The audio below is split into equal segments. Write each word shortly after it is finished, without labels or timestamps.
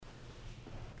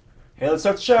Hey, let's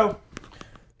start the show.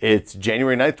 It's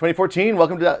January 9th, 2014.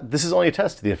 Welcome to This Is Only a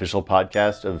Test, the official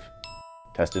podcast of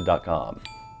Tested.com.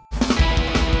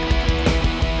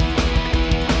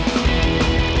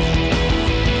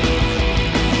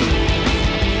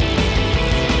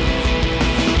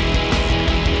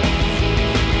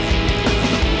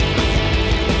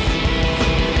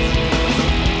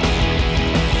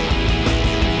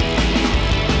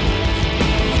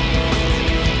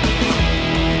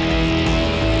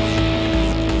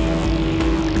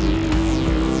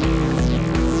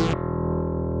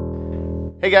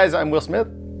 Hey guys, I'm Will Smith.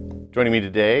 Joining me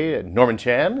today, Norman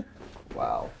Chan.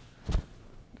 Wow.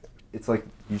 It's like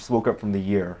you just woke up from the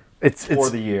year. It's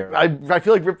the year. I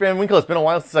feel like Rip Van Winkle. It's been a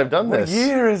while since I've done this. What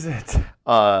year is it?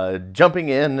 Jumping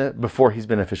in before he's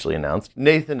been officially announced,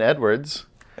 Nathan Edwards.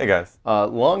 Hey guys.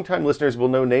 Longtime listeners will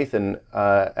know Nathan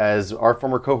as our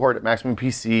former cohort at Maximum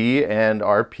PC and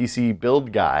our PC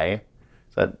build guy,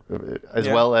 as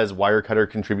well as Wirecutter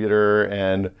contributor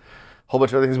and a whole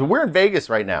bunch of other things. But we're in Vegas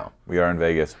right now. We are in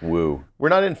Vegas. Woo. We're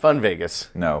not in Fun Vegas.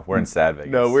 No, we're in sad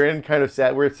Vegas. No, we're in kind of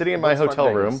sad. We're sitting in my What's Fun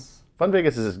hotel room. Vegas? Fun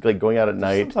Vegas is like going out at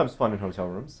night, Sometimes fun in hotel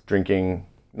rooms. drinking.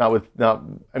 I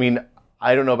mean,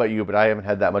 I don't know about you, but I haven't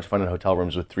had that much fun in hotel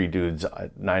rooms with three dudes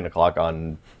at 9 o'clock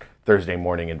on Thursday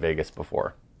morning in Vegas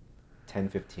before.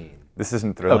 10:15. This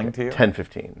isn't thrilling to you?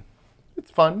 10:15.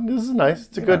 It's fun. This is nice.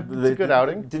 It's a good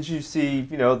outing. Did you see,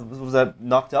 was that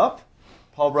Knocked Up?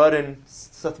 Paul Rudd and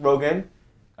Seth Rogen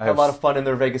had a lot of fun in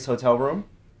their Vegas hotel room.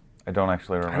 I don't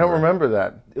actually remember. I don't remember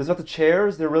that. It was about the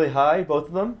chairs. They're really high, both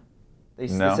of them. They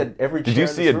said every chair Did you in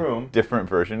see this a room. different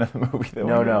version of the movie?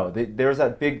 No. There's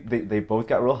that big. They both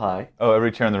got real high. Oh,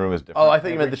 every chair in the room is different. Oh, I thought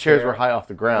you meant Every the chairs chair were high off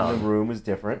the And ground. the room was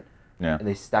different. Yeah. And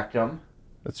they stacked them.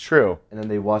 That's true. And then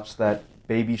they watched that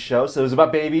baby show. So it was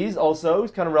about babies also.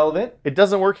 It's kind of relevant. It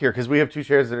doesn't work here because we have two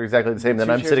chairs that are exactly the same. Then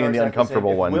Two I'm chairs sitting are in the exactly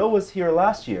uncomfortable same. one. If Will was here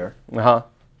last year, Uh-huh.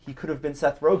 he could have been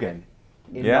Seth Rogen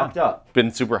in Yeah. Knocked Up.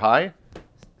 Been super high?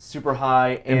 Super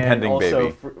high and Impending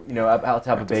also, baby. about to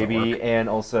have a doesn't baby work. and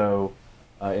also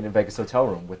in a Vegas hotel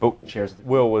room with But chairs.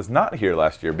 Will was not here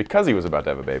last year because he was about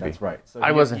to have a baby. That's right. So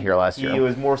I wasn't here last year. He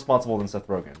was more responsible than Seth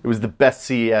Rogen. It was the best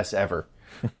CES ever.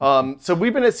 So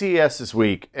we've been at CES this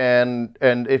week, and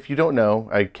if you don't know,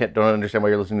 don't understand why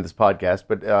you're listening to this podcast,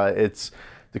 but it's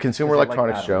the Consumer 'Cause they like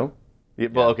Electronics Adam. Show. Yeah,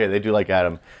 well, okay, they do like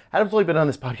Adam. Adam's only been on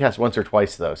this podcast once or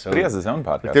twice, though. So But he has his own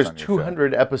podcast. there's on your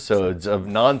 200 episodes of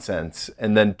nonsense,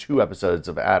 and then 2 episodes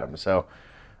of Adam. So,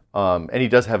 and he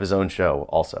does have his own show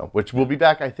also, which will be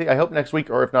back. I hope next week,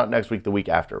 or if not next week, the week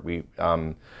after. We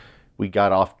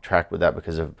got off track with that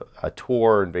because of a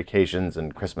tour and vacations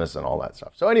and Christmas and all that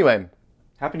stuff. So anyway.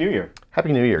 Happy New Year.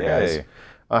 Happy New Year, guys. Yay.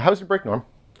 How was your break, Norm?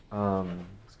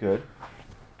 It's good.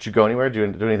 Did you go anywhere? Did you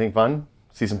do anything fun?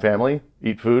 See some family?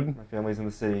 Eat food? My family's in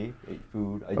the city. Ate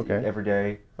food. I eat Okay. every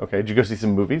day. Okay. Did you go see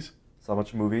some movies? Saw a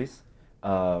bunch of movies. We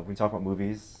can talk about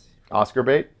movies. Oscar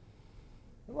bait?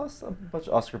 I lost a bunch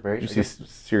of Oscar bait. Did you see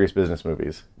serious business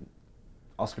movies?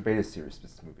 Oscar bait is serious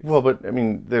business movies. Well, but I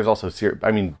mean, there's also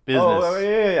business. Oh,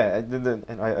 yeah.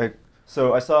 And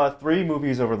I saw 4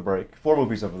 movies over the break,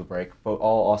 but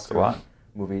all a lot. Oscar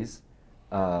movies.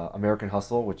 American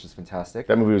Hustle, which is fantastic.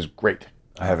 That movie was great.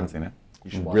 I haven't seen it. You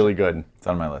should watch Really it. good. It's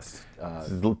on my list.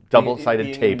 Double-sided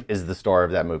being- tape is the star of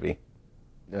that movie.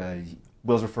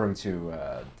 Will's referring to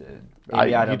I- Amy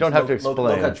you Adams' don't have to low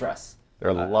explain. cut dress. There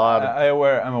are a lot of...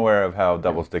 I'm aware of how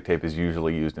double stick tape is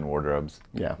usually used in wardrobes.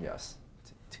 Yeah. Yes,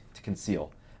 to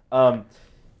conceal.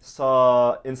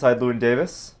 Saw Inside Llewyn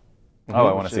Davis. Oh, I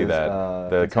want which to see is, that.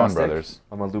 The fantastic. Coen brothers.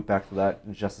 I'm gonna loop back to that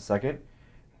in just a second.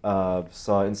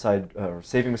 Saw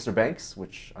Saving Mr. Banks,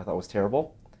 which I thought was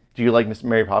terrible. Do you like Miss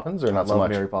Mary Poppins or I not so love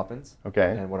much? Mary Poppins.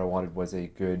 Okay. And what I wanted was a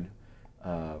good.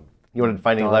 You wanted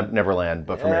Finding Don- Neverland,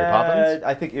 but for Mary Poppins?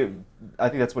 I think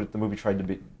that's what the movie tried to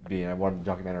be, and I wanted a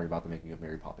documentary about the making of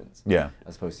Mary Poppins. Yeah.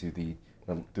 As opposed to through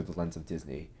the lens of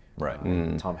Disney. Right.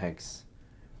 Tom Hanks,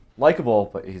 likable,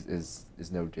 but is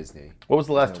no Disney. What was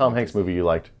the last No Tom Walt Hanks Disney. movie you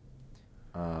liked?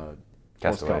 Forrest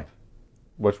Castaway. Gump.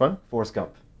 Which one? Forrest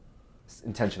Gump. It's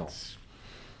intentional.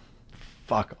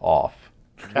 Fuck off.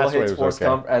 Will Castaway hates was Forrest okay.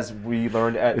 Gump, as we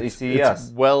learned at the It's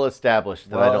CES. well established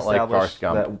that I don't like Forrest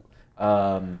Well-established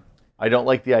Gump. I don't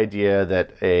like the idea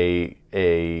that a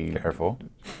Careful.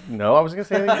 No, I wasn't gonna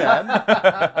say anything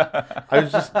bad.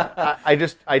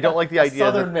 I don't like the a idea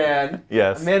Southern that man,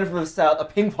 Yes. a man from the South, a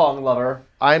ping pong lover.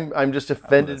 I'm just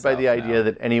offended by the South idea now.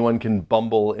 that anyone can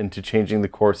bumble into changing the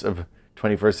course of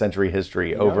 21st century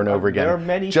history over and over there are again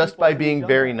many just people by who've being done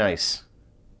very that. nice.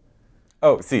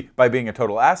 Oh, see, by being a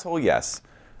total asshole, yes.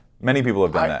 Many people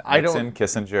have done that. I Nixon, don't-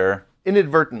 Kissinger.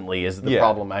 inadvertently is the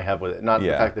problem I have with it. Not the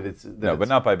fact that it's... but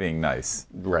not by being nice.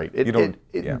 Right.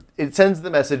 It sends the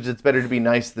message it's better to be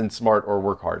nice than smart or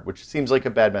work hard, which seems like a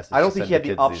bad message. I don't think he had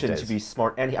the option to be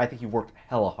smart, and I think he worked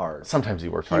hella hard. Sometimes he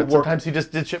worked hard. Sometimes he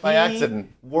just did shit by accident.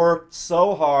 He worked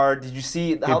so hard. Did you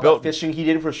see how the fishing he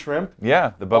did for shrimp?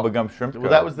 Yeah, the Bubba Gump shrimp.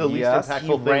 Well, that was the least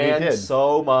impactful thing he did.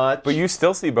 So much. But you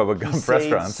still see Bubba Gump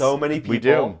restaurants. So many people. We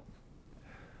do.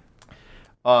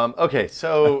 Okay,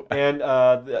 so... And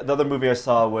the other movie I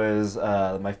saw was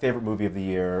my favorite movie of the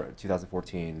year,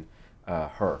 2014,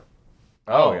 Her.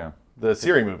 Oh, yeah. The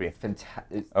Siri movie.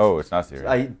 Fantastic. Oh, it's not Siri.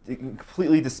 I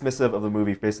completely dismissive of the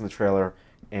movie based on the trailer,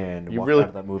 and walked out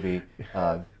of that movie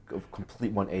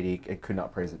complete 180 and could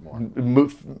not praise it more.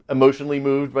 Emotionally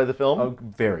moved by the film? Oh,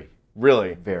 very.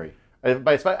 Really? Very.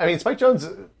 Spike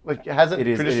Jonze hasn't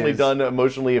traditionally done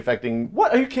emotionally affecting.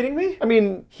 What? Are you kidding me? I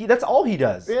mean, that's all he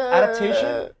does. Yeah.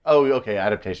 Adaptation. Oh, okay,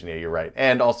 adaptation. Yeah, you're right.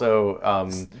 And also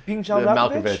being John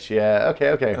Malkovich. Yeah.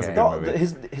 Okay. That's a good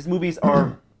movie. His movies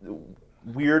are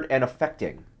weird and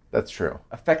affecting. That's true.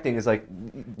 Affecting is like.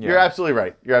 You're absolutely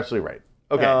right.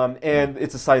 Okay. And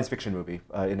it's a science fiction movie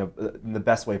in the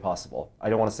best way possible. I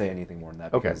don't want to say anything more than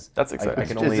that. Okay, that's exciting. I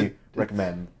can only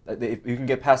recommend if you can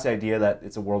get past the idea that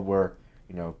it's a world where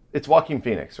it's Joaquin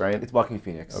Phoenix, right? It's Joaquin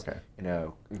Phoenix. Okay.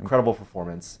 Incredible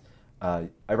performance. I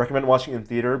recommend watching it in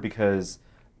theater because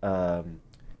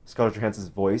Scarlett Johansson's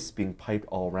voice being piped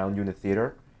all around you in the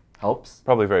theater helps.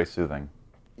 Probably very soothing.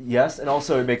 Yes, and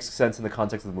also it makes sense in the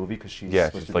context of the movie because she's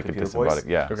like a disembodied.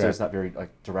 Yeah. So it's not very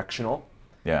directional.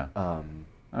 Yeah.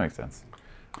 That makes sense.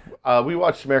 We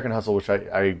watched American Hustle, which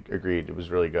I agreed it was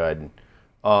really good.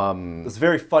 It's a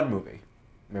very fun movie,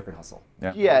 American Hustle.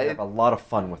 Yeah. I have a lot of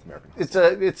fun with American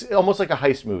Hustle. It's almost like a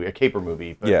heist movie, a caper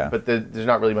movie. But there's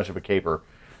not really much of a caper.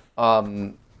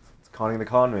 It's conning the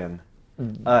con man.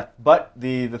 But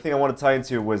the thing I wanted to tie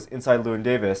into was Inside Llewyn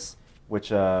Davis, which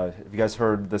have you guys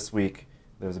heard this week?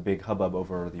 There was a big hubbub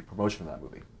over the promotion of that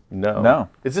movie. No.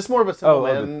 Is this more of a Simple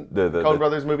Man Coen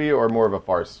Brothers movie or more of a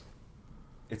farce?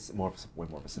 It's way more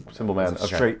of a Simple Man.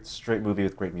 It's a straight movie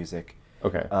with great music.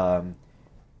 Okay.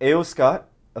 A.O. Scott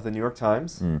of the New York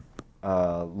Times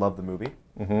loved the movie.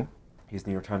 Mm-hmm. He's the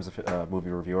New York Times movie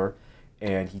reviewer,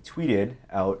 and he tweeted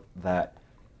out that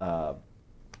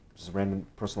just a random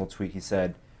personal tweet. He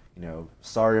said,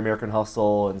 sorry American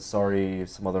Hustle and sorry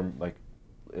some other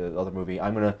other movie.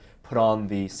 I'm gonna put on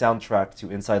the soundtrack to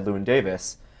Inside Llewyn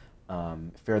Davis.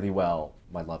 Fare thee well,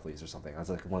 my lovelies, or something. That's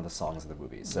like one of the songs of the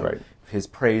movie. So his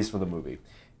praise for the movie,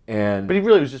 but he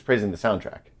really was just praising the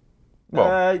soundtrack.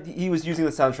 Well, he was using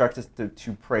the soundtrack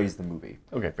to praise the movie.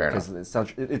 Okay, fair enough.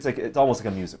 It's almost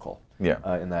like a musical.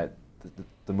 Yeah. In that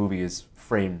the movie is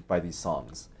framed by these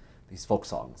songs, these folk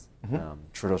songs,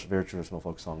 very traditional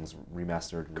folk songs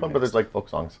remastered. Coen Brothers like folk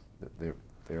songs.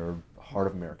 They're heart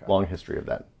of America. Long history of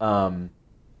that.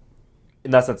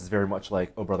 In that sense, it's very much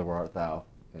like "Oh Brother, Where Art Thou"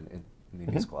 in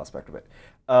the musical aspect of it.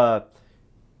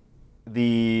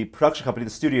 The production company, the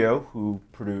studio who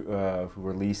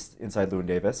released Inside Llewyn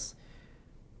Davis,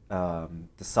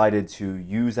 decided to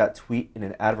use that tweet in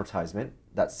an advertisement,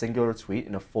 that singular tweet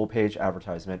in a full-page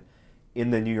advertisement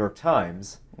in the New York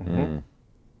Times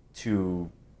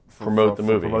to promote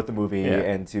the movie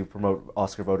and to promote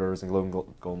Oscar voters and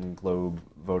Golden Globe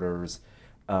voters,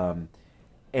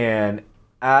 and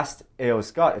asked A.O.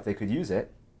 Scott if they could use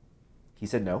it. He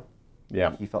said no.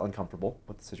 Yeah. He felt uncomfortable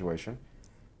with the situation.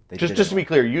 Just to be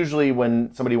clear, usually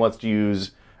when somebody wants to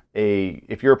use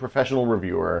if you're a professional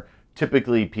reviewer,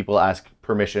 typically people ask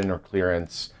permission or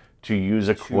clearance to use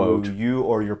a quote. To you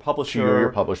or your publisher.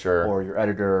 Or your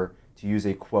editor to use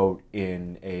a quote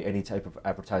in any type of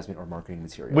advertisement or marketing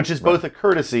material. Which is both a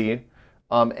courtesy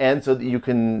and so that you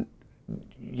can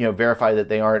verify that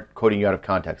they aren't quoting you out of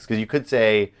context. Because you could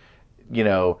say,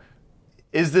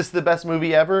 is this the best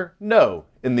movie ever? No,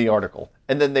 in the article.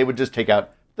 And then they would just take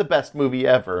out the best movie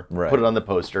ever, put it on the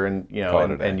poster, and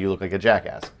and you look like a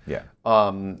jackass. Yeah.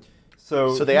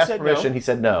 So they asked permission. No. He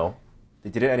said no. They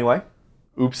did it anyway.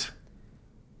 Oops.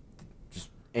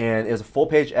 And it was a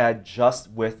full-page ad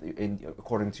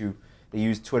according to, they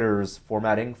used Twitter's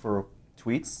formatting for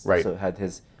tweets. Right. So it had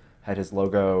his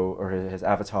logo or his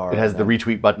avatar. It has the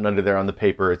retweet button under there on the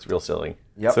paper. It's real silly.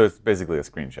 Yep. So it's basically a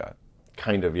screenshot.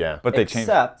 Kind of, yeah. But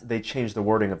they changed the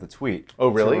wording of the tweet. Oh,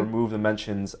 really? To remove the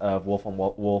mentions of Wolf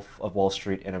of Wall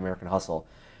Street and American Hustle.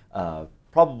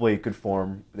 Probably good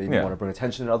form. They didn't want to bring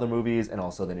attention to other movies, and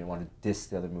also they didn't want to diss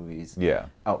the other movies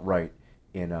outright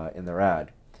in their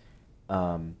ad.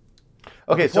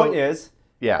 Okay, the point is,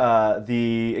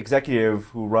 the executive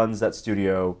who runs that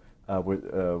studio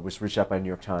was reached out by New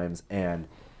York Times and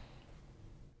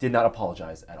did not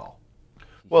apologize at all.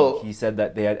 Well, he said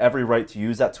that they had every right to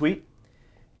use that tweet.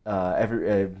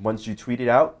 Once you tweet it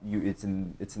out, it's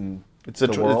in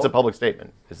the world. It's a public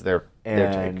statement. It's their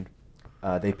and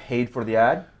take. They paid for the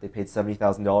ad. They paid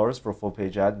 $70,000 for a full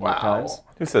page ad in the New York Times.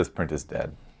 Who says print is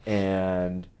dead?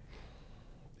 And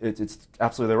it's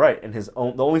absolutely right. And the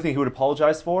only thing he would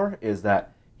apologize for is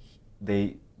that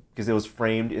because it was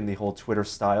framed in the whole Twitter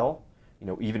style,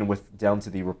 even with down to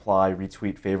the reply,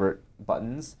 retweet, favorite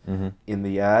buttons in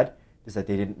the ad, is that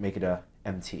they didn't make it a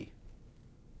MT.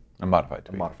 A modified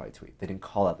tweet. A modified tweet. They didn't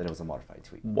call out that it was a modified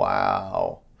tweet.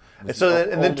 Wow. And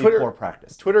then poor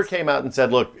practice. Twitter came out and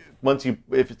said, look,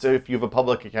 if you have a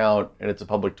public account and it's a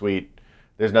public tweet,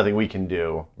 there's nothing we can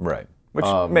do. Right. Which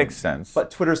makes sense.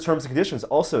 But Twitter's terms and conditions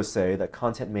also say that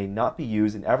content may not be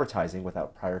used in advertising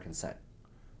without prior consent.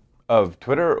 Of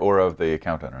Twitter or of the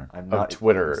account owner? I'm not of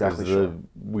Twitter exactly is sure. the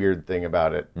weird thing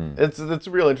about it. It's a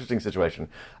real interesting situation.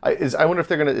 I wonder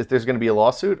if there's gonna be a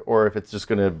lawsuit or if it's just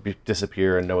gonna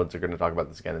disappear and no one's going to talk about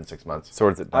this again in 6 months.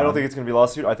 Swords it down. I don't think it's going to be a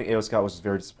lawsuit. I think A.O. Scott was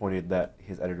very disappointed that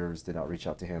his editors did not reach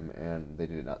out to him and they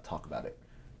did not talk about it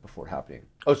before happening.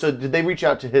 Oh, so did they reach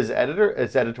out to his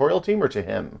editorial team, or to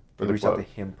him for They the reached quote? out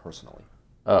to him personally.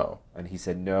 Oh. And he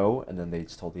said no, and then they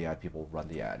just told the ad people run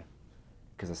the ad.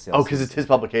 Because it's his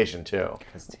publication too.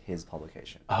 Because it's his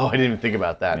publication. Oh, I didn't even think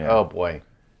about that. Yeah. Oh boy.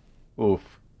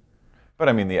 Oof. But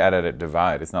I mean, the ad-edit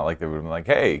divide, it's not like they would have been like,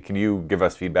 hey, can you give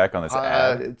us feedback on this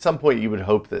ad? At some point, you would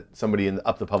hope that somebody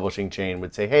up the publishing chain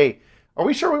would say, hey, are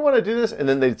we sure we want to do this? And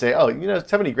then they'd say, oh,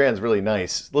 $70,000 is really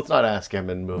nice. Let's not ask him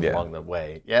and move along the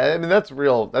way. Yeah, I mean, that's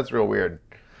real weird.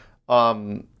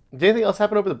 Did anything else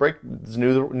happen over the break? Is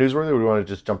newsworthy, or do we want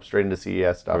to just jump straight into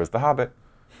CES stuff? There was The Hobbit.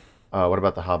 What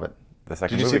about The Hobbit? The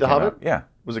second Did you movie see The came Hobbit? out. Yeah.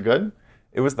 Was it good?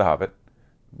 It was The Hobbit.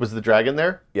 Was the dragon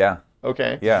there? Yeah.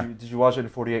 Okay. Yeah. Did you watch it in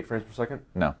 48 frames per second?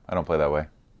 No, I don't play that way.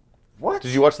 What?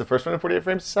 Did you watch the first one in 48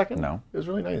 frames a second? No. It was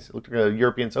really nice. It looked like a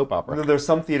European soap opera. There's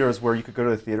some theaters where you could go to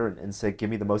the theater and say, give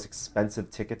me the most expensive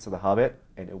ticket to The Hobbit,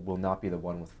 and it will not be the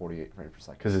one with 48 frames per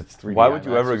second. Because it's 3D. Why would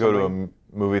you IMAX ever or go to something?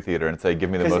 a movie theater and say, give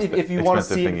me the most Because if you want to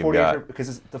expensive see it thing in you've 48 got? frames,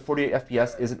 because the 48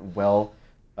 FPS isn't well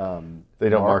They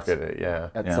don't marked market it, yeah.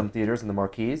 at some theaters in the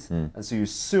marquees, and so you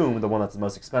assume the one that's the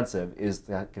most expensive is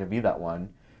going to be that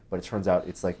one, but it turns out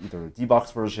it's like either a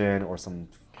D-Box version or some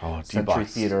Century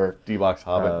Theater D-Box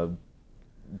Hobbit.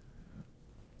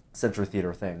 Century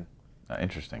Theater thing.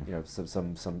 Interesting.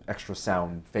 Some extra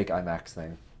sound fake IMAX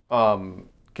thing.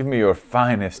 Give me your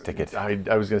finest ticket.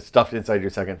 I was going to stuff it inside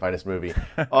your second finest movie.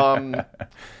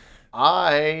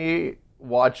 I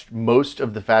watched most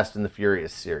of the Fast and the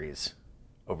Furious series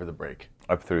over the break.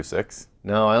 Up through 6?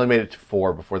 No, I only made it to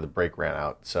 4 before the break ran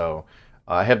out. So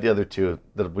I have the other 2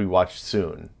 that we watched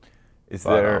soon.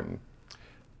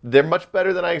 They're much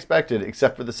better than I expected,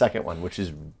 except for the second one, which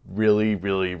is really,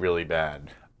 really, really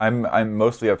bad. I'm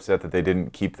mostly upset that they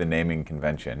didn't keep the naming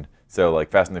convention. So like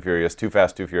Fast and the Furious, 2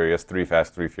 Fast, 2 Furious, 3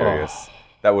 Fast, 3 Furious.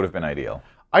 That would have been ideal.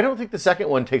 I don't think the second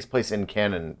one takes place in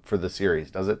canon for the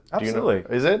series, does it? Absolutely. Do you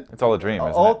know? Is it? It's all a dream, isn't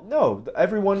it? No,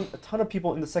 a ton of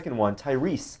people in the second one.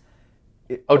 Tyrese.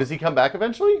 Does he come back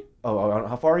eventually? Oh,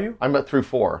 how far are you? I'm through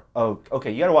 4. Oh,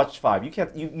 okay. You got to watch 5. You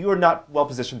can't. You are not well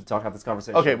positioned to talk about this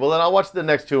conversation. Okay, well then I'll watch the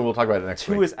next 2 and we'll talk about it next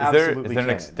 2 week. is absolutely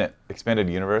Is there an expanded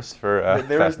universe for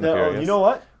Fast and the Furious? You know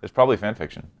what? There's probably fan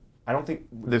fiction. I don't think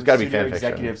There's gotta be studio fan fiction.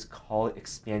 executives call it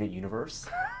expanded universe,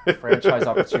 franchise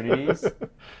opportunities,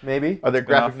 maybe. Are there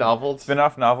graphic novels?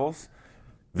 Spin-off novels?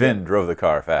 Vin drove the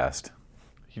car fast.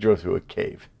 He drove through a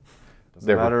cave.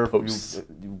 Doesn't matter if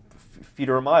you feet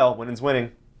or a mile. Winning's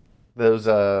winning. Those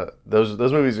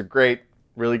movies are great,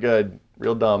 really good,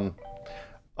 real dumb.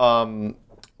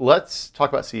 Let's talk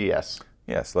about CES.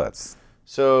 Yes, let's.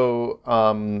 So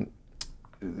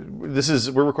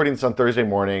we're recording this on Thursday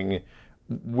morning.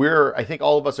 I think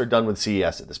all of us are done with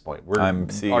CES at this point.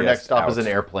 CES our next stop is out.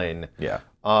 an airplane. Yeah.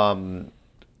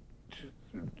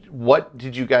 What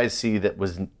did you guys see that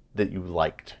you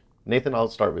liked? Nathan, I'll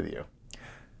start with you.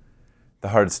 The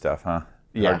hard stuff, huh?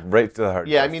 Yeah. Right to the hard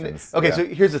Yeah, I questions. mean, okay, Yeah. so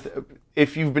here's the thing.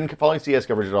 If you've been following CES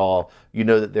coverage at all, you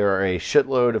know that there are a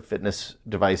shitload of fitness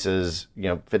devices,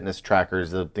 fitness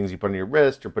trackers, the things you put in your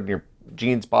wrist or put in your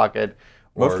jeans pocket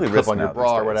or Mostly clip wrist on your now bra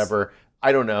these or days. whatever.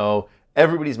 I don't know.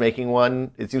 Everybody's making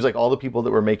one. It seems like all the people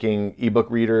that were making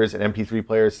ebook readers and MP3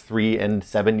 players 3 and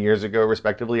 7 years ago,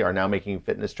 respectively, are now making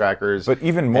fitness trackers. But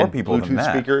even more and people Bluetooth than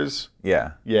that. speakers.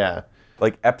 Yeah. Yeah.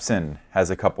 Like Epson has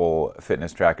a couple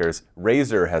fitness trackers.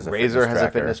 Razer has a Razer has a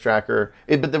fitness tracker.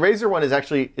 But the Razer one is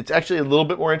actually a little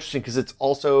bit more interesting because it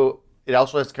also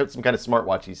has some kind of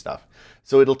smartwatchy stuff.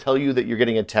 So it'll tell you that you're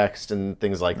getting a text and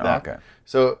things like that. Okay.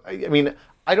 So I mean,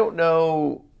 I don't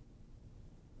know.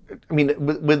 I mean,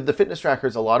 with the fitness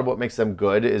trackers, a lot of what makes them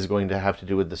good is going to have to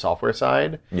do with the software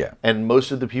side. Yeah. And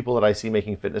most of the people that I see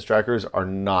making fitness trackers are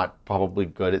not probably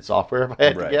good at software, if I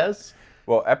had to guess.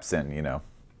 Well, Epson, God.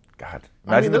 I mean,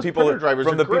 Imagine the those people printer drivers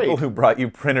from are the great. people who brought you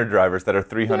printer drivers that are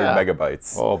 300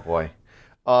 megabytes. Oh boy.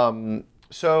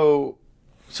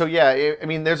 So yeah, I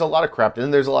mean, there's a lot of crap,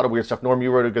 and there's a lot of weird stuff. Norm,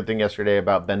 you wrote a good thing yesterday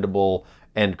about bendable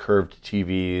and curved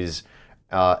TVs,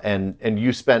 and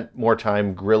you spent more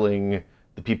time grilling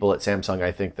the people at Samsung,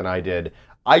 I think, than I did.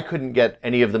 I couldn't get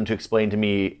any of them to explain to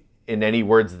me in any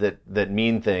words that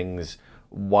mean things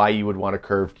why you would want a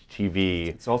curved TV.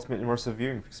 It's ultimate immersive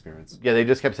viewing experience. Yeah, they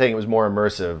just kept saying it was more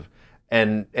immersive,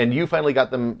 and you finally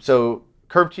got them. So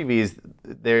curved TVs,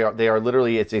 they are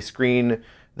literally, it's a screen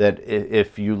that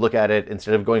if you look at it,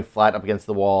 instead of going flat up against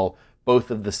the wall, both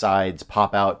of the sides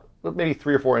pop out maybe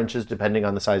 3 or 4 inches depending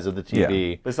on the size of the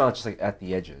TV. Yeah. But it's not just like at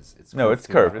the edges. It's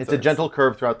curved. It's a gentle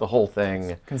curve throughout the whole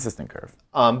thing. Consistent curve.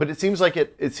 But it seems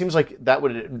like that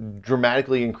would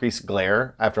dramatically increase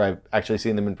glare after I've actually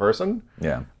seen them in person.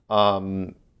 Yeah.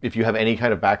 If you have any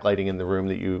kind of backlighting in the room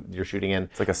that you're shooting in.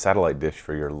 It's like a satellite dish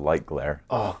for your light glare.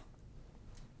 Oh.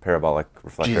 Parabolic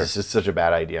reflector. Jesus, it's such a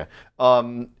bad idea.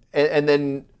 And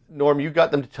then, Norm, you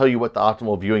got them to tell you what the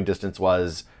optimal viewing distance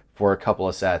was for a couple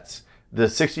of sets. The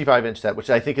 65-inch set, which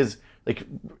I think is, like,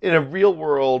 in a real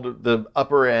world, the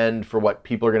upper end for what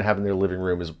people are going to have in their living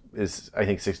room is I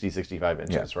think, 65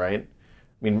 inches, right? I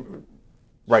mean,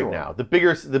 right now. The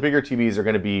bigger TVs are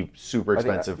going to be super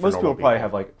expensive for most normal people probably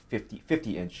have, like,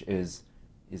 50 inch is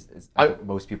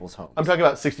most people's homes. I'm talking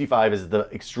about 65 as the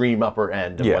extreme upper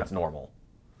end of what's normal.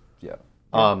 Yeah.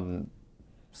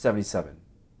 77.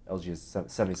 LG is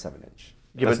 77 inch.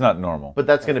 Yeah, that's not normal. But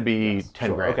that's going to be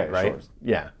 10 grand, okay, right? Sure.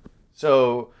 Yeah.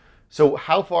 So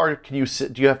how far can you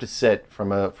sit? Do you have to sit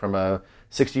from a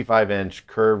 65-inch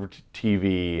curved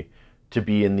TV to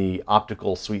be in the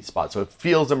optical sweet spot? So it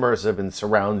feels immersive and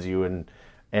surrounds you,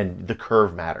 and the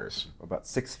curve matters. About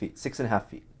 6 feet, 6.5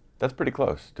 feet. That's pretty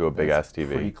close to a big ass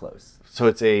TV. Pretty close. So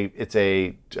it's a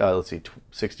let's see,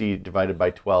 60 divided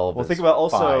by 12. Well, is think about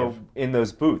also 5. in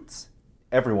those booths,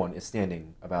 everyone is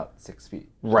standing about 6 feet.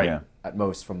 Right. Yeah. At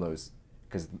most from those,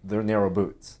 because they're narrow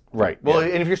booths. Right. Well,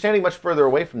 and if you're standing much further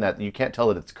away from that, you can't tell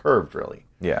that it's curved, really.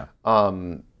 Yeah.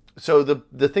 So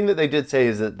the thing that they did say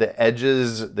is that the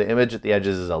image at the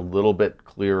edges is a little bit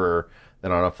clearer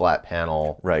than on a flat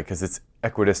panel. Right, because it's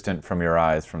equidistant from your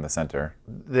eyes from the center.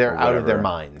 They're out of their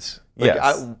minds. Like,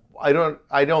 Yes.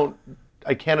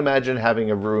 I can't imagine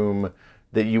having a room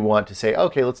that you want to say,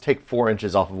 okay, let's take 4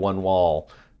 inches off of one wall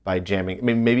by jamming. I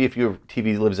mean, maybe if your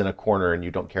TV lives in a corner and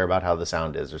you don't care about how the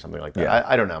sound is or something like that. Yeah.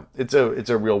 I don't know. It's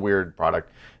a real weird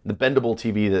product. The bendable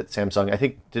TV that Samsung, I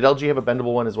think, did LG have a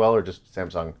bendable one as well, or just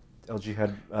Samsung? LG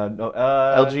had no.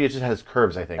 LG, it just has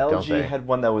curves, I think, don't they? LG had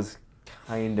one that was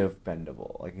kind of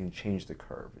bendable. Like you can change the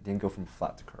curve. It didn't go from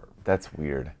flat to curve. That's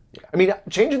weird. Yeah. I mean,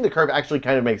 changing the curve actually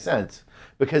kind of makes sense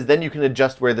because then you can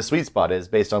adjust where the sweet spot is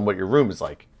based on what your room is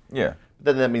like. Yeah.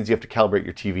 But then that means you have to calibrate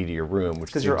your TV to your room, which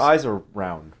Because your eyes are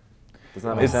round. Does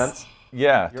that make sense?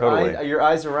 Yeah, totally. Your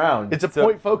eyes are round. it's a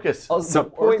point focus. Oh, It's a the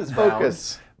point Earth is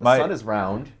focus. round. The sun is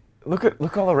round.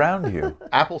 Look all around you.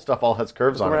 Apple stuff all has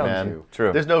curves on it, around man. you.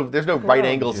 True. There's no right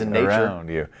angles in nature. Around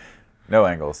you. No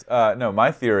angles. No,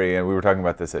 my theory, and we were talking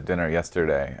about this at dinner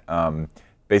yesterday,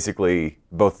 basically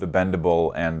both the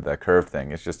bendable and the curve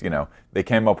thing, it's just, they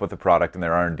came up with a product in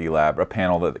their R&D lab, a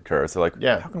panel that curves. They're like,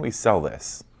 how can we sell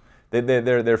this?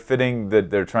 They're fitting that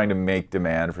they're trying to make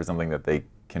demand for something that they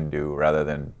can do rather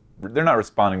than, they're not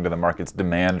responding to the market's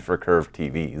demand for curved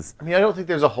TVs. I mean, I don't think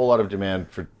there's a whole lot of demand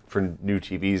for new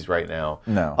TVs right now.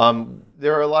 No.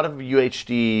 There are a lot of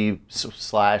UHD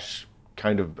slash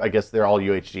kind of, I guess they're all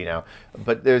UHD now,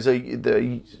 but so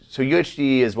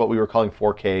UHD is what we were calling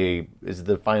 4K, is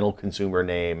the final consumer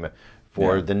name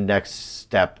for the next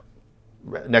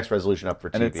resolution up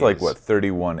for TVs. And it's like, what,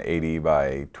 3180 by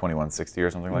 2160 or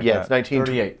something like that? Yeah, it's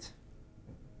 38.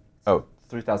 Oh.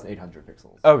 3,800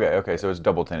 pixels. Okay, so it's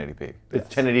double 1080p.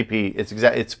 It's 1080p.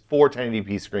 It's 4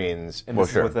 1080p screens. And this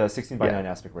is with a 16:9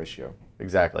 aspect ratio.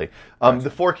 Exactly. The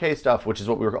 4K stuff, which is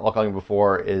what we were all calling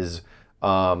before, is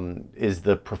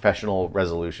the professional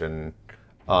resolution,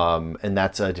 and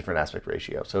that's a different aspect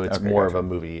ratio. So it's more of a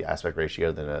movie aspect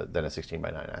ratio than a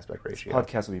 16:9 aspect ratio. This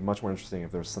podcast would be much more interesting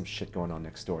if there was some shit going on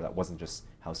next door that wasn't just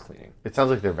house cleaning. It sounds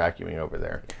like they're vacuuming over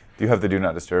there. Do you have the do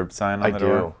not disturb sign on the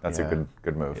door? That's yeah. a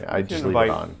good move. Yeah, I just leave it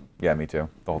on. Yeah, me too.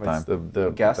 The whole time.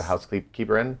 The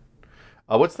housekeeper in.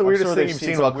 What's the weirdest thing you've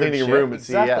seen while cleaning a room at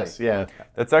CES? Yeah.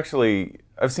 That's actually,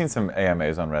 I've seen some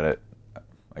AMAs on Reddit.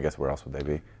 I guess where else would they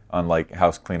be? On like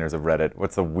house cleaners of Reddit.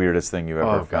 What's the weirdest thing you've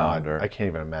ever found? I can't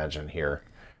even imagine here.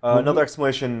 Another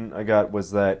explanation I got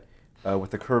was that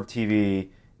with the curved TV,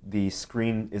 the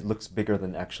screen it looks bigger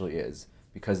than it actually is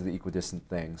because of the equidistant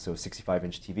thing. So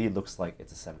 65-inch TV looks like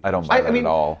it's a 70. I don't buy that at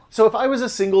all. So if I was a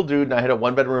single dude and I had a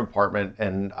 1-bedroom apartment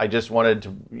and I just wanted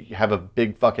to have a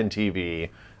big fucking TV,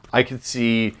 I could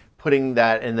see putting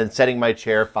that and then setting my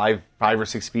chair five or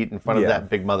 6 feet in front of that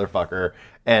big motherfucker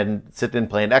and sitting and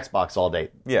playing Xbox all day.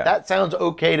 Yeah. That sounds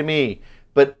okay to me.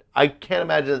 But I can't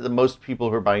imagine that the most people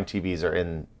who are buying TVs are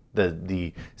in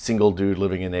the single dude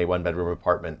living in a 1-bedroom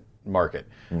apartment market.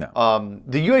 No.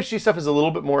 The UHD stuff is a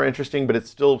little bit more interesting, but it's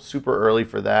still super early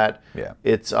for that. Yeah.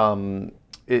 It's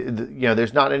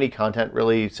there's not any content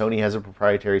really. Sony has a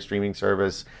proprietary streaming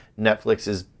service. Netflix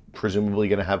is presumably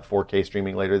going to have 4K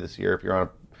streaming later this year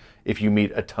if you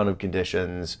meet a ton of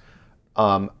conditions.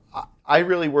 I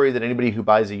really worry that anybody who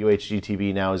buys a UHD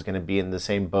TV now is going to be in the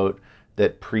same boat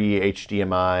that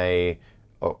pre-HDMI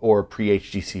or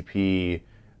pre-HDCP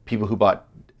people who bought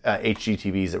HD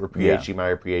TVs that were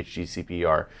pre-HDMI or pre-HDCP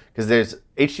are. Because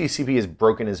HDCP is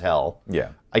broken as hell. Yeah.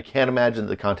 I can't imagine that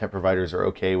the content providers are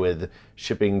okay with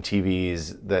shipping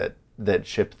TVs that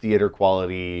ship theater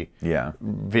quality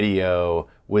video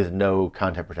with no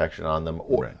content protection on them.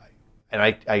 And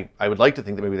I would like to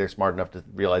think that maybe they're smart enough to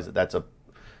realize that that's a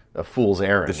fool's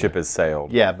errand. The ship has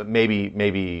sailed. Yeah, but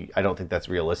maybe I don't think that's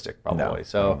realistic. Probably. No,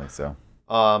 so I don't think so.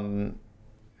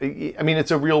 I mean,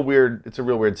 it's a real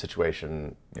weird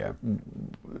situation. Yeah.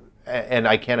 And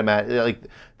I can't imagine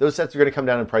those sets are going to come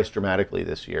down in price dramatically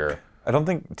this year. I don't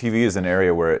think TV is an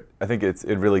area where I think it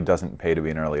really doesn't pay to be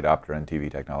an early adopter in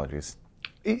TV technologies.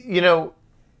 You know,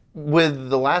 with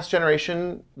the last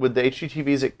generation, with the HD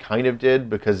TVs, it kind of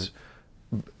did because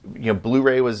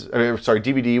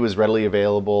DVD was readily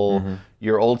available. Mm-hmm.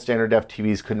 Your old standard def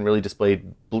TVs couldn't really display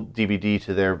DVD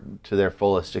to their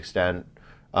fullest extent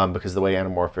because of the way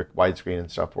anamorphic widescreen and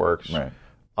stuff works. Right.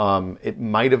 It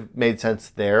might have made sense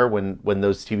there when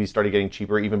those TVs started getting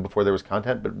cheaper, even before there was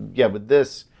content. But yeah, with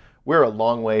this, we're a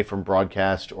long way from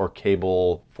broadcast or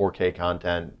cable 4K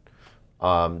content.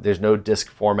 There's no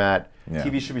disc format. Yeah.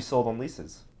 TV should be sold on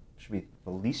leases. Should be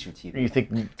lease your TV. You think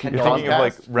you're thinking of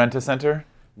like Rent-A-Center?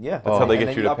 Yeah, that's how they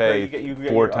get you to pay you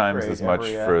 4 times as much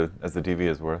as the TV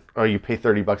is worth. Oh, you pay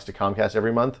 $30 to Comcast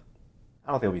every month?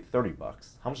 I don't think it'll be $30.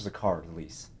 How much is a car to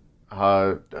lease?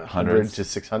 100 to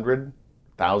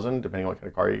 600,000, depending on what kind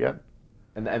of car you get.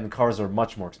 And the cars are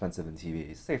much more expensive than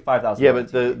TVs. Say $5,000. Yeah,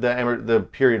 but the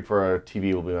period for a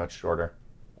TV will be much shorter.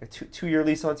 A 2-year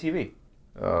lease on TV.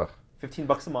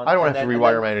 $15 a month. I don't have to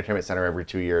rewire my entertainment center every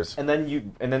 2 years. And then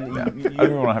you I don't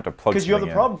even want to have to plug. Because you have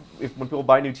the problem when people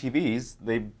buy new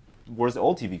TVs, where's the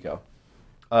old TV go?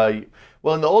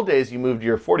 Well, in the old days, you moved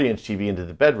your 40-inch TV into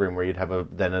the bedroom, where you'd have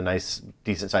a nice,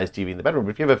 decent-sized TV in the bedroom.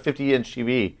 But if you have a 50-inch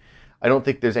TV, I don't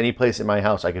think there's any place in my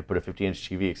house I could put a 50-inch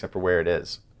TV except for where it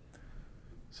is.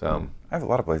 So I have a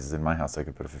lot of places in my house I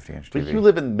could put a 50-inch TV. But you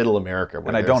live in Middle America,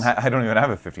 and I don't even have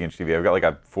a 50-inch TV. I've got like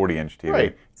a 40-inch TV.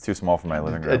 Right. It's too small for my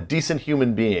living room. A decent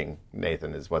human being,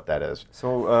 Nathan, is what that is.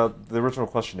 So the original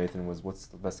question, Nathan, was what's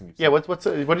the best thing you've seen? Yeah, what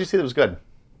did you say that was good?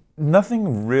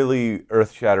 Nothing really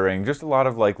earth-shattering. Just a lot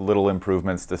of like little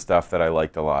improvements to stuff that I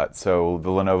liked a lot. So the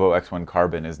Lenovo X1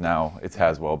 Carbon it's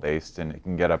Haswell based, and it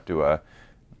can get up to a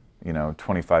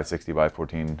 2560 by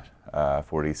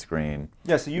 1440 screen.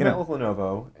 Yeah, so you met with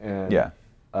Lenovo, and they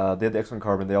had the X1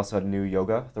 Carbon. They also had a new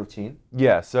Yoga 13.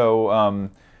 Yeah, so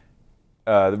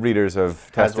the readers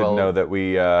of Tested know that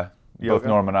we, both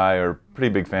Norm and I, are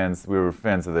pretty big fans. We were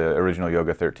fans of the original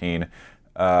Yoga 13.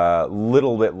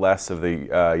 Little bit less of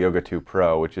the Yoga 2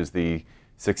 Pro, which is the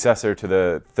successor to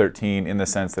the 13 in the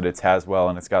sense that it's Haswell,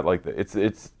 and it's got like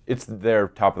it's their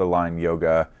top of the line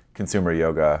yoga, consumer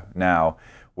yoga now.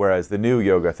 Whereas the new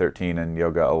Yoga 13 and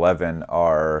Yoga 11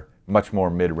 are much more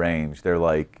mid-range. They're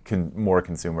like more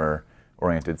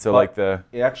consumer-oriented. So it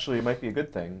actually might be a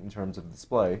good thing in terms of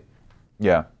display.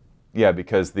 Yeah,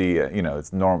 because the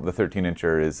it's normal. The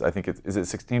 13-incher is, I think is it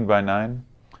 16 by 9,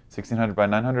 1600 by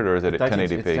 900, or is it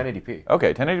 1080p? It's 1080p.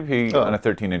 Okay, 1080p on a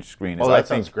 13-inch screen. That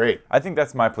sounds great. I think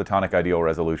that's my platonic ideal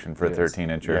resolution for a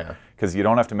 13-incher because you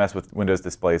don't have to mess with Windows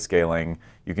display scaling.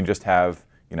 You can just have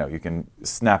you can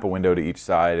snap a window to each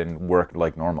side and work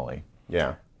like normally.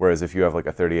 Yeah. Whereas if you have like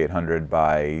a 3800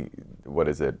 by,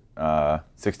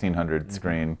 1600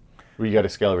 screen. Where you got to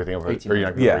scale everything over, or you're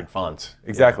not going to read fonts.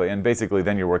 Exactly, and basically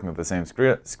then you're working with the same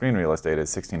screen real estate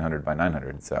as 1600 by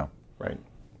 900, so. Right.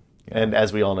 Yeah. And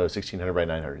as we all know, 1600 by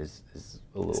 900 is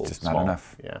a little It's just small. not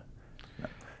enough. Yeah. No.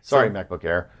 Sorry, MacBook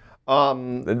Air.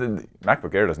 The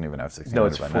MacBook Air doesn't even have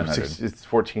 1600 by 900. It's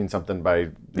 14 something by.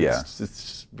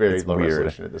 It's very low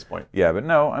resolution at this point. Yeah, but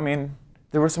no, I mean,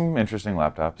 There were some interesting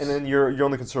laptops. And then your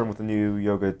only concern with the new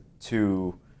Yoga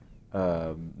 2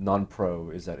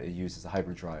 non-Pro is that it uses a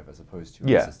hybrid drive as opposed to an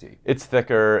SSD. It's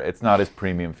thicker. It's not as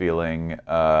premium feeling.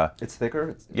 It's thicker?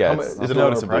 It's is it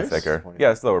noticeably lower price? thicker.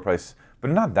 Yeah, it's lower price,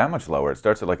 but not that much lower. It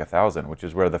starts at like $1,000, which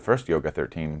is where the first Yoga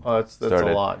 13 that's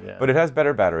started. a lot, yeah. But it has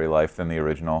better battery life than the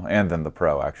original and than the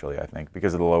Pro, actually, I think,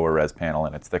 because of the lower res panel,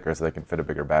 and it's thicker, so they can fit a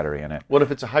bigger battery in it. Well,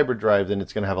 if it's a hybrid drive, then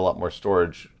it's going to have a lot more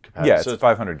storage capacity. Yeah, it's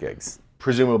 500 gigs.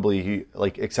 Presumably,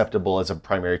 like acceptable as a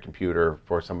primary computer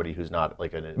for somebody who's not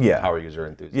like a power user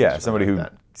enthusiast. Yeah, somebody who,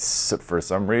 like for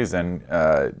some reason,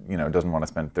 doesn't want to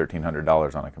spend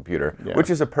 $1,300 on a computer,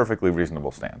 which is a perfectly reasonable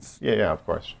stance. Yeah, of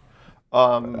course.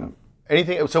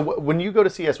 Anything? So when you go to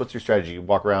CES, what's your strategy? You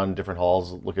walk around different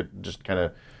halls, look at just kind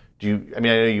of. I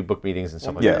know you book meetings and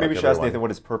stuff like that. Maybe you should ask Nathan what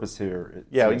his purpose here is.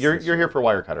 Yeah, you're here for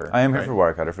Wirecutter. I am here for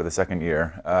Wirecutter for the second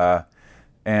year,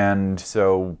 and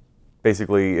so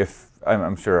basically,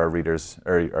 I'm sure our readers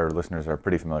or our listeners are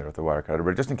pretty familiar with the Wirecutter,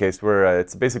 but just in case,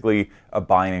 it's basically a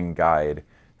buying guide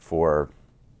for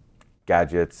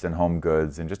gadgets and home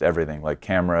goods and just everything, like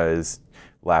cameras,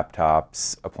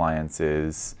 laptops,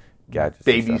 appliances, gadgets,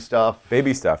 baby stuff, yeah,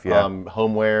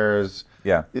 homewares.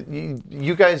 Yeah.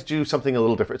 You guys do something a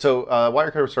little different. So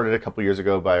Wirecutter was started a couple years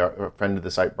ago by our friend of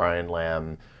the site, Brian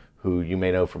Lamb, who you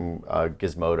may know from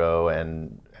Gizmodo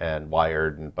and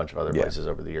Wired and a bunch of other places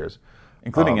over the years.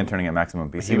 Including interning at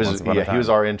Maximum PC. He was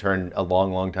our intern a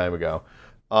long, long time ago.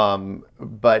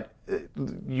 But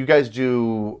you guys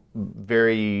do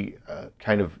very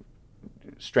kind of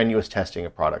strenuous testing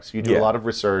of products. You do a lot of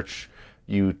research.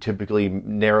 You typically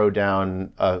narrow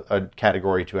down a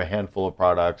category to a handful of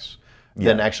products,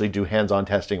 then actually do hands-on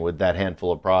testing with that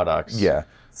handful of products. Yeah.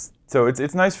 So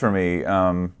it's nice for me,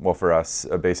 for us,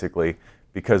 basically,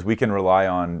 because we can rely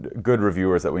on good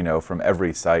reviewers that we know from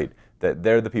every site, that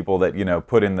they're the people that,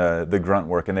 put in the grunt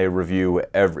work, and they review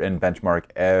and benchmark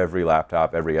every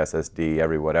laptop, every SSD,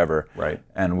 every whatever. Right.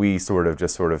 And we sort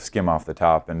of skim off the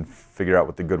top and figure out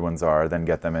what the good ones are, then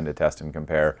get them into test and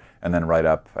compare, and then write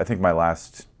up. I think one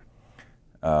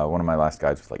of my last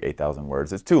guides was like 8,000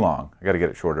 words. It's too long. I got to get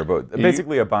it shorter. But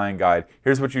basically a buying guide.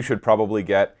 Here's what you should probably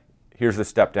get. Here's the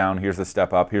step down. Here's the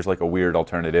step up. Here's like a weird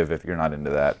alternative if you're not into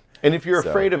that. And if you're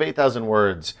afraid of 8,000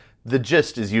 words, the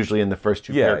gist is usually in the first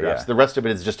two paragraphs. Yeah. The rest of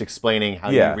it is just explaining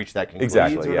how you reach that conclusion.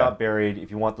 Exactly. Leads are not buried.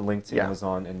 If you want the link to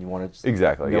Amazon and you want to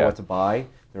just know what to buy,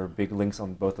 there are big links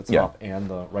on both the top and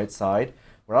the right side.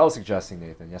 What I was suggesting,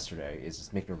 Nathan, yesterday is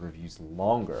just making reviews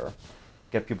longer,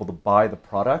 get people to buy the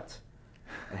product,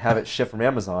 and have it shipped from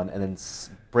Amazon, and then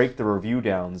break the review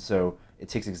down so it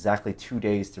takes exactly 2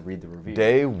 days to read the review.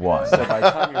 Day one. So by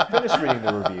the time you're finished reading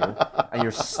the review and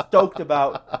you're stoked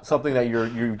about something that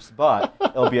you just bought,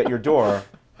 it'll be at your door,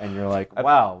 and you're like,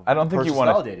 "Wow!" I don't think you want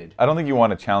validated. I don't think you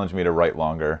want to challenge me to write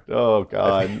longer. Oh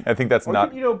God! I think that's or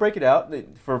not. You can, break it out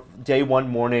for day one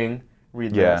morning.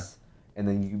 Read this. And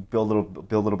then you build a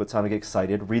little bit of time to get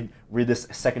excited. Read this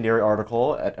secondary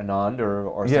article at Anand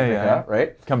or something like that,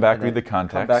 right? Come back, read the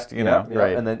context,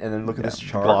 right? And then look at this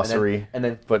chart, glossary, and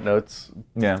then footnotes.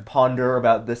 Yeah. Ponder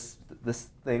about this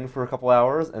thing for a couple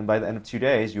hours, and by the end of 2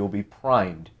 days, you'll be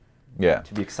primed.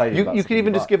 To be excited. You could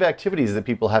even just give activities that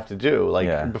people have to do.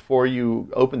 Like before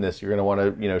you open this, you're going to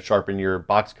want to sharpen your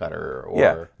box cutter.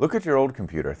 Or look at your old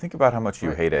computer. Think about how much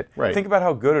you hate it. Right. Think about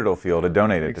how good it'll feel to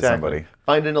donate it to somebody.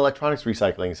 Find an electronics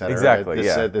recycling center. Exactly.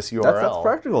 This URL. That's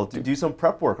practical. Do some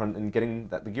prep work on getting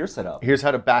the gear set up. Here's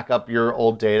how to back up your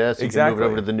old data so you can move it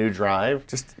over to the new drive.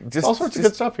 Just all sorts of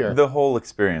good stuff here. The whole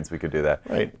experience, we could do that.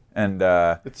 Right. And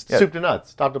it's soup to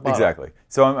nuts, top to bottom. Exactly.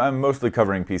 So I'm mostly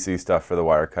covering PC stuff for the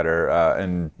Wirecutter,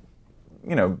 and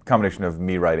combination of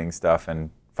me writing stuff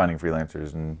and finding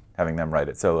freelancers and having them write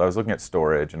it. So I was looking at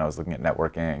storage, and I was looking at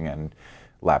networking and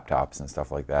laptops and stuff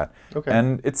like that. Okay.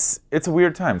 And it's a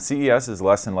weird time. CES is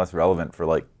less and less relevant for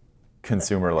like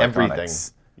consumer electronics. Everything.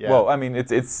 Yeah. Well, I mean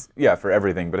it's for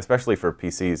everything, but especially for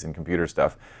PCs and computer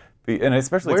stuff. And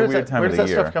especially it's a weird time of the year. Where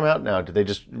does that stuff come out now? Do they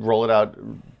just roll it out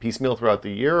piecemeal throughout the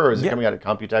year, or is it coming out at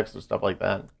Computex or stuff like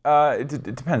that?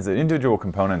 It depends. The individual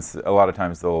components, a lot of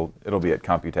times it'll be at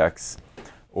Computex,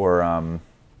 or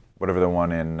whatever the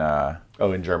one in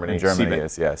in Germany. In Germany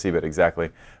is CeBIT, exactly.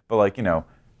 But like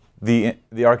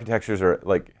the architectures are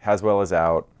like Haswell is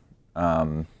out.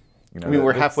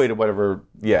 We're halfway to whatever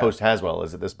post Haswell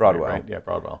is at this point, Broadwell. right? Yeah,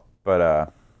 Broadwell.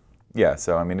 But Yeah,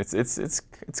 so I mean, it's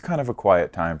kind of a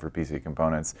quiet time for PC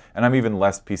components, and I'm even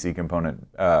less PC component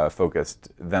focused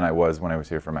than I was when I was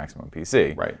here for Maximum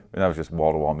PC. Right. And that was just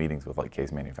wall-to-wall meetings with like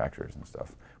case manufacturers and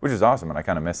stuff, which is awesome, and I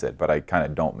kind of miss it, but I kind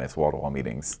of don't miss wall-to-wall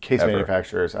meetings. Case ever.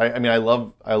 manufacturers. I mean, I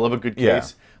love a good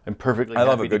case. Yeah. I'm perfectly I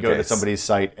love happy a good to go to case. somebody's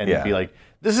site and Yeah. be like,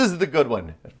 "This is the good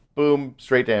one." Boom,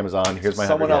 straight to Amazon. Here's my $100.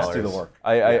 Someone else do the work.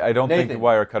 I don't think Nathan,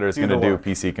 Wirecutter is do going to the do work.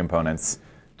 PC components.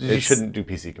 You shouldn't do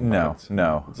PC components.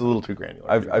 No. It's a little too granular.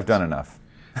 I've done enough.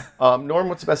 Norm,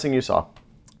 what's the best thing you saw?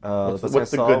 The best What's I the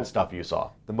saw- good stuff you saw?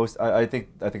 The most, I think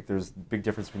there's a big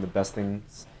difference between the best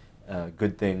things,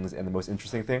 good things, and the most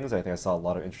interesting things. I think I saw a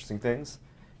lot of interesting things,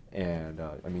 and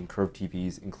I mean curved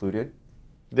TPs included.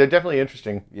 They're definitely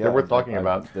interesting. Yeah, They're worth talking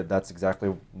about. That's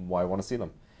exactly why I want to see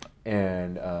them.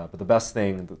 And but the best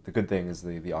thing, the good thing, is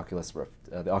the Oculus Rift.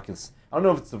 The Oculus. I don't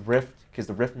know if it's the Rift because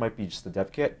the Rift might be just the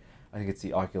dev kit. I think it's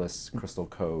the Oculus Crystal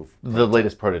Cove. The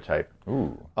latest prototype.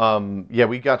 Ooh. Yeah,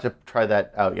 we got to try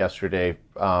that out yesterday.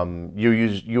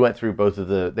 You went through both of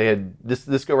the. They had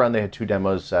this go around. They had 2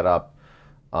 demos set up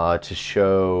to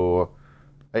show,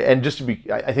 and just to be.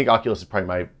 I think Oculus is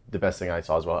probably the best thing I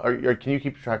saw as well. Can you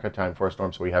keep track of time for us,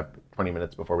 Norm? So we have 20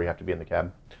 minutes before we have to be in the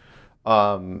cab.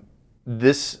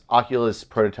 This Oculus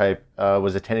prototype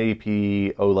was a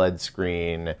 1080p OLED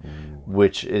screen,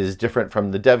 which is different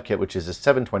from the dev kit, which is a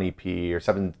 720p or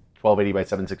 1280 by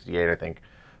 768, I think.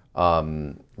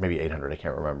 Maybe 800, I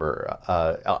can't remember.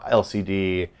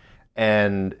 LCD,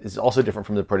 and is also different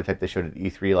from the prototype they showed at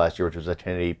E3 last year, which was a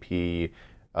 1080p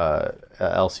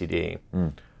LCD.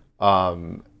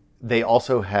 They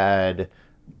also had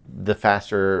the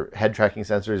faster head tracking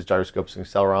sensors, gyroscopes, and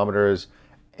accelerometers.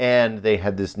 And they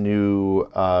had this new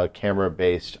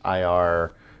camera-based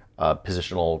IR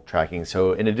positional tracking.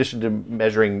 So in addition to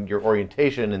measuring your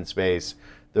orientation in space,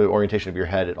 the orientation of your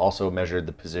head, it also measured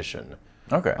the position.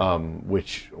 Okay.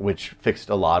 Which fixed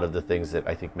a lot of the things that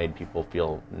I think made people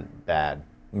feel bad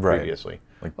previously.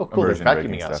 Like oh, cool! They're immersion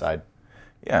breaking vacuuming stuff. outside.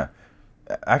 Yeah.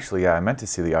 Actually, yeah, I meant to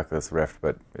see the Oculus Rift,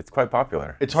 but it's quite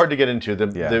popular. It's hard to get into.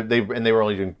 Yeah. They were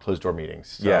only doing closed-door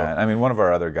meetings. So Yeah, I mean, one of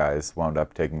our other guys wound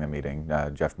up taking the meeting,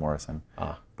 Jeff Morrison.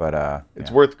 But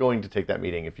it's yeah. worth going to take that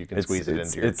meeting if you can squeeze it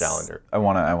into your calendar. I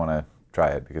wanna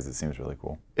try it because it seems really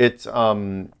cool. It's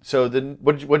so then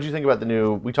what did you think about the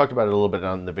new? We talked about it a little bit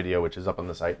on the video, which is up on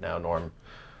the site now, Norm.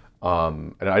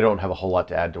 And I don't have a whole lot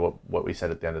to add to what we said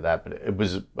at the end of that, but it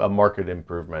was a marked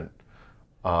improvement.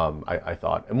 I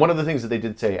thought, and one of the things that they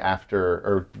did say after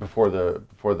or before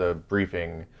the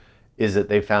briefing is that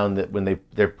they found that when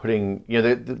they're putting,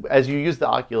 as you use the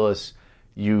Oculus,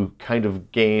 you kind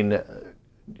of gain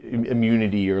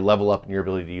immunity or level up in your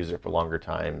ability to use it for longer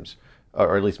times,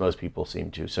 or at least most people seem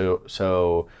to.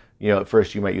 So at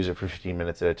first you might use it for 15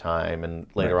 minutes at a time, and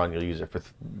later on you'll use it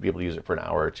be able to use it for an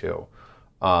hour or two.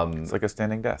 It's like a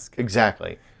standing desk.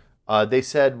 Exactly. They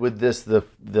said with this,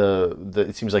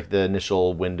 it seems like the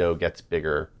initial window gets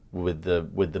bigger with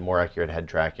the more accurate head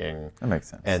tracking. That makes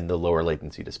sense. And the lower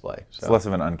latency display. So. It's less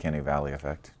of an uncanny valley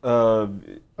effect.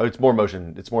 It's more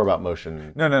motion. It's more about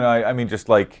motion. No. I mean, just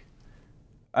like,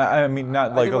 I mean,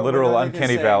 not like a literal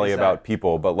uncanny valley about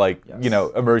people, but like,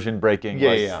 immersion breaking.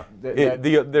 Yeah.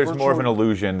 There's more of an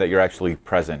illusion that you're actually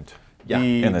present.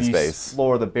 In the space.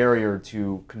 The barrier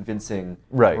to convincing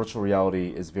virtual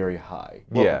reality is very high.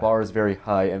 The bar is very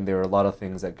high, and there are a lot of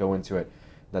things that go into it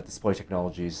that display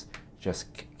technologies just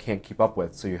can't keep up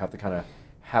with. So you have to kind of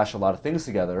hash a lot of things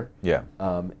together. Yeah.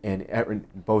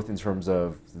 And both in terms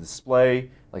of the display,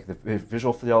 like the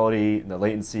visual fidelity, and the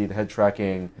latency, the head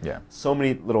tracking. Yeah. So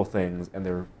many little things, and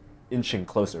they're inching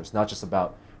closer. It's not just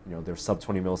about their sub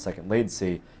 20 millisecond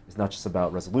latency. It's not just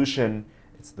about resolution.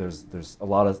 There's a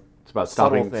lot of It's about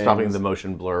stopping the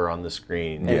motion blur on the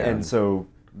screen. And so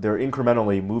they're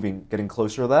incrementally getting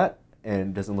closer to that, and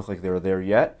it doesn't look like they're there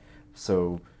yet.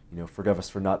 So, forgive us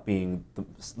for not being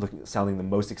sounding the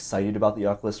most excited about the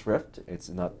Oculus Rift. It's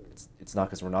not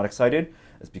because we're not excited.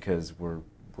 It's because we're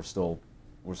still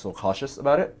cautious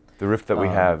about it. The Rift that we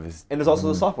have is, and there's also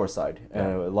the software side.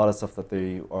 A lot of stuff that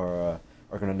they are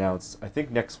going to announce. I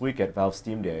think next week at Valve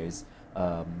Steam Days,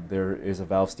 there is a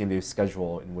Valve Steam Days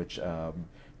schedule in which.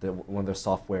 One of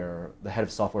their the head of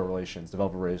software relations,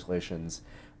 developer relations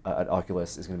at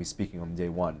Oculus is going to be speaking on day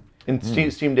one. And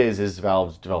Steam Days is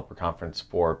Valve's developer conference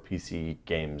for PC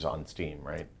games on Steam,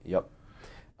 right? Yep.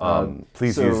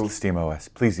 Please use SteamOS.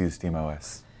 Please use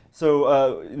SteamOS.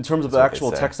 So in terms of the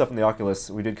actual tech stuff in the Oculus,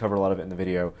 we did cover a lot of it in the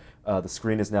video. The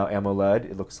screen is now AMOLED.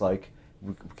 It looks like,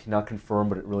 we cannot confirm,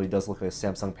 but it really does look like a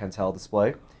Samsung Pentel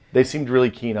display. They seemed really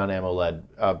keen on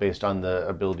AMOLED based on the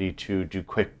ability to do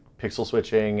quick pixel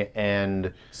switching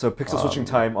and So pixel switching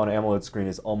time on an AMOLED screen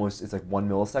is it's like 1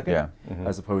 millisecond, Yeah.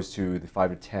 as opposed to the 5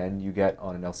 to 10 you get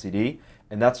on an LCD,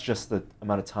 and that's just the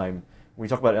amount of time. When you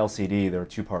talk about LCD, there are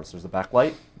two parts. There's the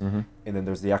backlight, and then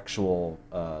there's the actual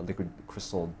liquid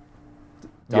crystal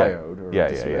diode,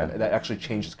 or that actually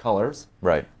changes colors.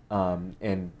 Right.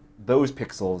 And those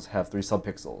pixels have 3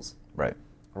 subpixels. Right.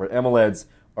 Where AMOLEDs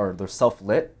they're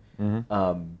self-lit,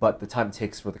 but the time it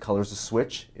takes for the colors to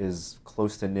switch is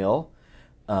close to nil.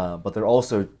 But they're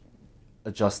also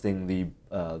adjusting the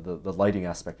lighting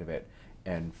aspect of it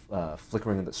and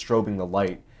flickering, strobing the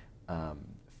light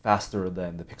faster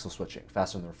than the pixel switching,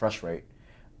 faster than the refresh rate,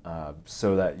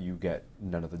 so that you get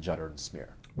none of the judder and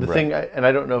smear. the thing, and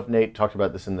I don't know if Nate talked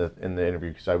about this in the interview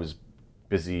because I was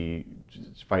busy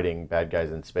fighting bad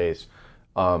guys in space.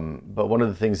 But one of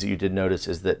the things that you did notice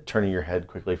is that turning your head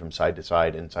quickly from side to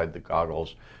side inside the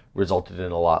goggles resulted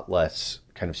in a lot less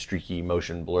kind of streaky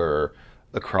motion blur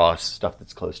across stuff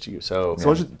that's close to you. So why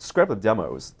don't you describe the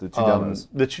demos, the 2 demos?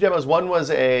 The 2 demos, one was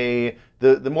the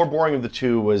more boring of the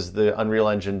 2 was the Unreal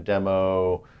Engine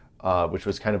demo, which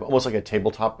was kind of almost like a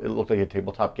tabletop. It looked like a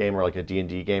tabletop game or like a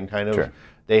D&D game kind of. Sure.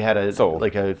 They had a Sold.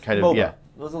 like a kind of MOBA. yeah. It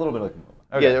was a little bit like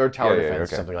MOBA. Okay. Yeah, or tower Yeah, defense,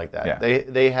 okay. something like that. Yeah.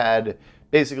 They had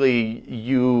basically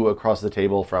you across the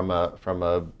table from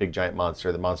a big giant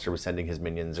monster. The monster was sending his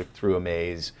minions through a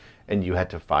maze, and you had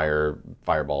to fire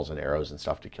fireballs and arrows and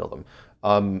stuff to kill them.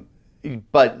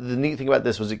 But the neat thing about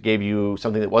this was it gave you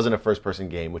something that wasn't a first-person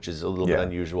game, which is a little bit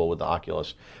unusual with the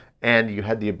Oculus, and you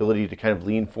had the ability to kind of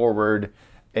lean forward.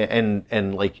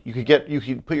 And like you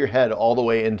could put your head all the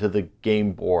way into the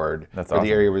game board, That's or awesome.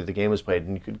 the area where the game was played,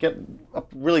 and you could get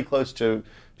up really close to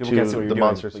People can't see what you're the doing,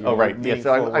 monsters. but Oh you're right, leaning yeah.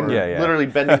 So I'm forward. literally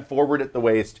bending forward at the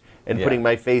waist and putting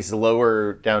my face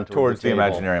lower down Towards the table.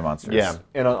 imaginary monsters. Yeah.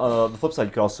 And on the flip side, you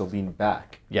could also lean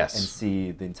back Yes. and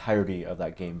see the entirety of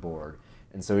that game board.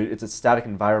 And so it's a static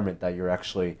environment that you're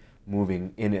actually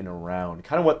moving in and around.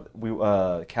 Kind of what we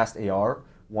Cast AR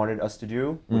wanted us to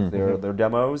do with their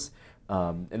demos.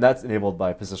 And that's enabled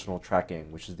by positional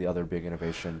tracking, which is the other big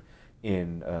innovation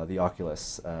in the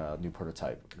Oculus new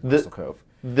prototype, Crystal Cove.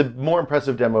 The more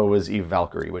impressive demo was Eve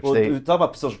Valkyrie, which Well, they talk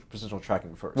about positional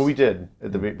tracking first. we did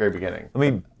at the very beginning.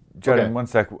 Let me jut Okay. in one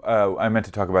sec. I meant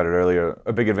to talk about it earlier.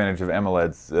 A big advantage of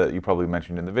AMOLEDs that you probably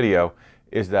mentioned in the video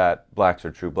is that blacks are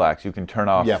true blacks. You can turn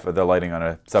off the lighting on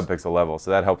a subpixel level,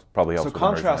 so that probably helps. So with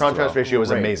immersion. Contrast ratio was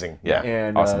Great. amazing. Yeah.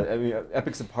 And Awesome. I mean,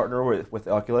 Epic's a partner with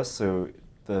Oculus, so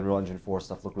the Unreal Engine 4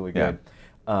 stuff looked really good.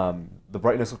 The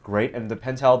brightness looked great, and the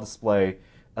Pentel display,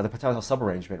 the Pentel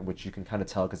sub-arrangement, which you can kind of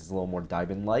tell because it's a little more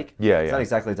diamond-like. It's not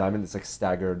exactly a diamond, it's like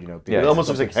staggered, big It almost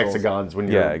looks like subpixels. hexagons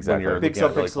when you're exactly. when you're Big looking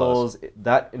at it really close. subpixels,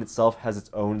 that in itself has its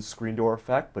own screen door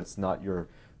effect, but it's not your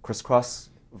crisscross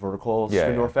vertical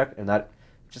screen door effect, and that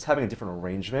just having a different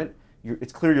arrangement,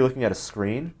 it's clear you're looking at a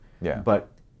screen, but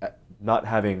not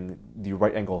having the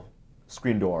right angle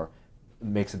screen door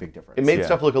makes a big difference. It made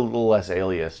stuff look a little less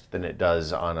aliased than it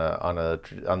does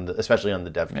especially on the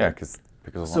dev kit. Yeah, because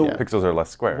pixels are less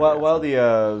square. While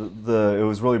it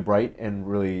was really bright and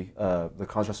really the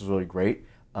contrast was really great,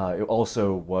 it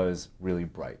also was really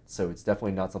bright. So it's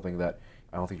definitely not something that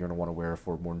I don't think you're going to want to wear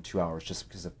for more than 2 hours just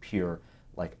because of pure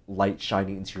like light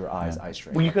shining into your eyes, eye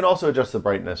strain. Well, you can also adjust the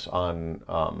brightness on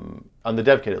the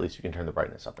dev kit. At least you can turn the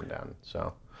brightness up and down.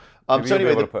 So, Maybe so you'll anyway,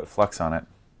 be able to put flex on it,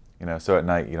 so at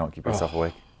night you don't keep yourself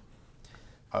awake.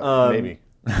 maybe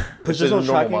Positional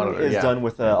tracking monitor, is yeah. done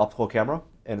with an optical camera,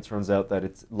 and it turns out that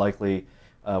it's likely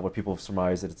what people have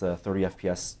surmised that it's a 30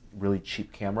 FPS really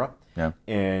cheap camera. Yeah.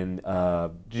 And it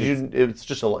looked like it's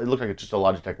just a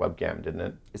Logitech webcam, didn't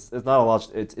it? it's not a lot.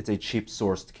 It's a cheap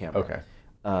sourced camera. Okay.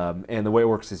 And the way it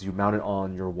works is you mount it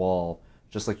on your wall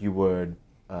just like you would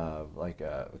like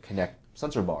a Kinect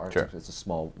sensor bar. Sure. Looks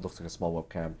like a small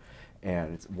webcam,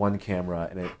 and it's one camera,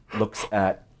 and it looks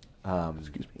at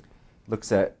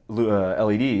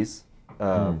LEDs,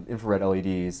 infrared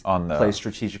LEDs placed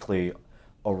strategically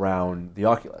around the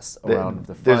Oculus, around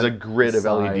the front. There's a grid of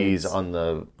sides, LEDs on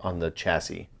the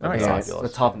chassis of the Nice.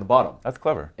 Oculus. the top and the bottom. That's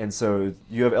clever. And so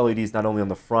you have LEDs not only on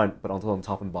the front, but also on the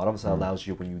top and bottom, so that allows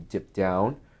you, when you dip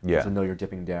down, to know you're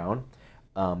dipping down.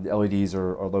 The LEDs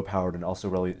are low powered and also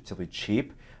relatively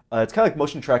cheap. It's kind of like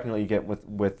motion tracking that you get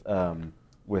with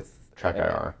Track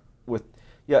IR.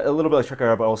 A little bit like Track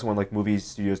IR, but also when like movie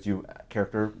studios do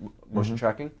character motion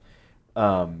tracking,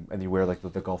 and you wear like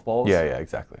the golf balls. Yeah,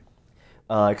 exactly.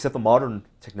 Except the modern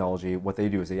technology, what they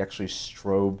do is they actually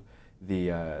strobe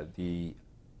the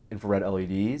infrared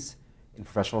LEDs in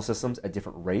professional systems at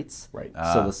different rates. Right.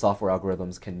 So the software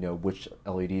algorithms can know which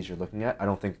LEDs you're looking at. I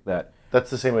don't think that. That's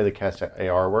the same way the Cast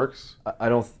AR works. I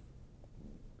don't.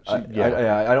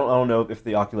 I don't know if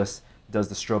the Oculus does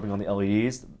the strobing on the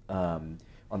LEDs, on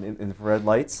the infrared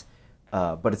lights,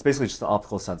 but it's basically just an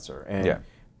optical sensor and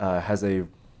has a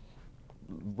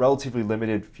relatively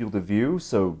limited field of view.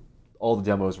 So all the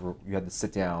demos were you had to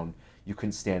sit down, you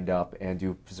couldn't stand up and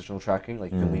do positional tracking.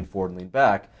 Like you can lean forward and lean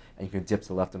back, and you can dip to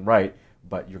the left and right,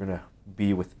 but you're gonna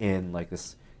be within like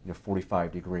this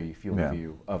 45-degree field of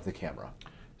view of the camera.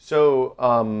 So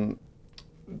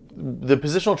the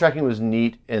positional tracking was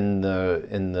neat in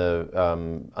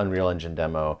the Unreal Engine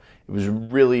demo. It was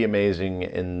really amazing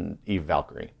in Eve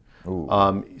Valkyrie.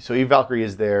 So Eve Valkyrie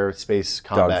is their space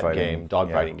combat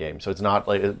dogfighting game. So it's not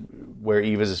like where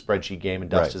Eve is a spreadsheet game and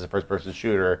Dust is a first-person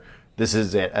shooter. This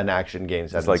is an action game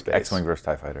set It's like X-Wing versus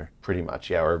TIE Fighter. Pretty much,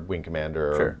 yeah, or Wing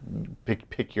Commander. Sure.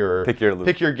 Or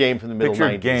pick your game from the middle 90s. Pick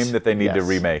your game that they need to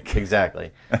remake.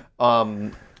 Exactly.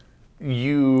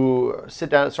 You sit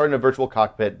down, start in a virtual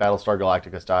cockpit, Battlestar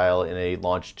Galactica style, in a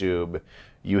launch tube.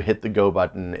 You hit the go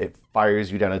button. It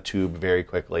fires you down a tube very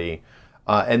quickly.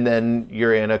 And then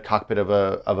you're in a cockpit of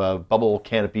a bubble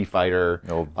canopy fighter.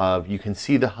 You can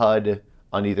see the HUD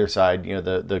on either side,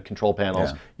 the control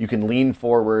panels. Yeah. You can lean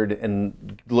forward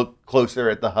and look closer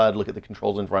at the HUD, look at the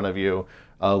controls in front of you,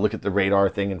 look at the radar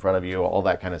thing in front of you, all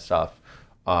that kind of stuff.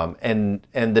 And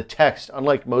the text,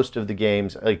 unlike most of the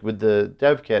games, like with the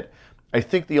dev kit, I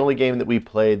think the only game that we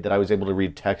played that I was able to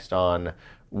read text on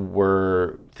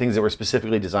were things that were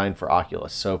specifically designed for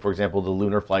Oculus. So, for example, the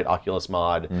Lunar Flight Oculus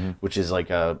mod, which is like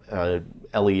a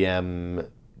LEM,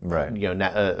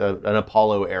 an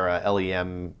Apollo era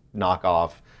LEM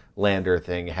knockoff lander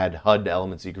thing, had HUD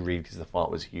elements you could read because the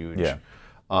font was huge. Yeah.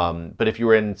 But if you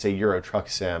were in, say, Euro Truck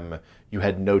Sim, you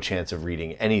had no chance of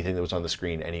reading anything that was on the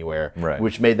screen anywhere,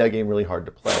 which made that game really hard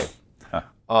to play.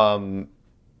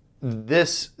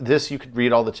 This you could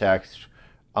read all the text,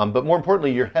 but more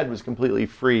importantly, your head was completely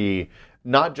free.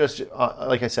 Not just,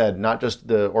 like I said, not just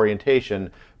the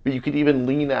orientation, but you could even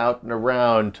lean out and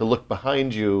around to look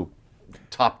behind you,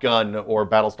 Top Gun or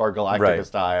Battlestar Galactica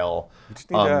style,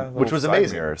 which was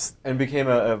amazing. Mirrors. And became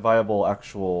a viable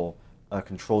actual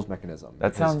controls mechanism.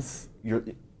 That sounds... You're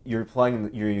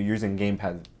using a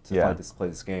gamepad to play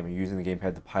this game. You're using the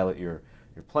gamepad to pilot your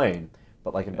plane.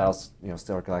 But like in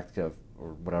Battlestar Galactica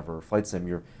or whatever flight sim,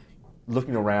 you're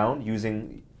looking around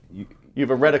using... You have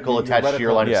a reticle attached to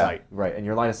your line of sight. Right, and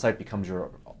your line of sight becomes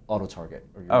your auto target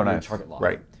or your target lock.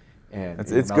 Right. And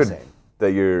it's good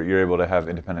that you're able to have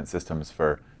independent systems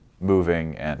for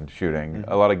moving and shooting.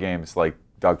 A lot of games, like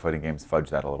dogfighting games, fudge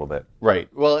that a little bit. Right.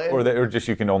 Well, or just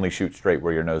you can only shoot straight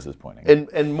where your nose is pointing.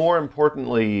 And more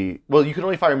importantly, you could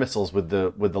only fire missiles with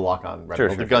the lock-on reticle.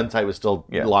 Sure, the gun sight was still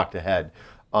locked ahead.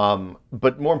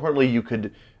 But more importantly, you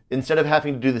could, instead of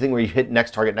having to do the thing where you hit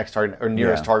next target, or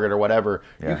nearest target or whatever,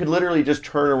 you could literally just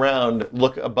turn around,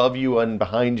 look above you and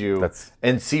behind you,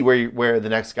 and see where the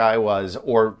next guy was,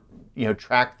 or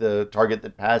track the target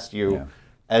that passed you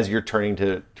as you're turning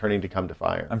to come to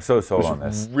fire. I'm so sold on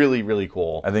this. Really, really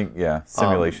cool. I think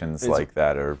simulations like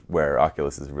that are where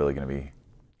Oculus is really going to be.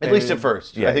 At least at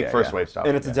first. I think first wave stuff.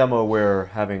 And it's a demo where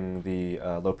having the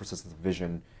low persistence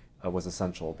vision was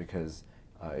essential because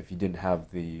if you didn't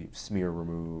have the smear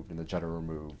removed and the jitter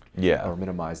removed, or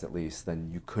minimized at least,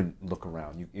 then you couldn't look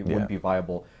around. It wouldn't be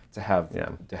viable to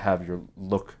have your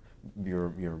look,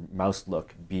 your mouse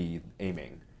look be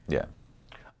aiming. Yeah.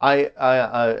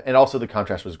 And also the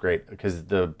contrast was great because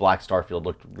the black star field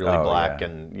looked really black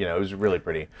and it was really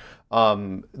pretty.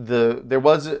 There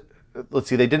was, let's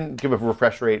see, they didn't give a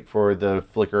refresh rate for the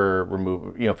flicker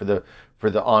remove, for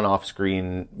the on-off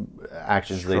screen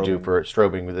actions they do for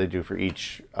strobing that they do for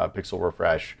each pixel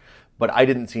refresh. But I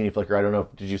didn't see any flicker. I don't know.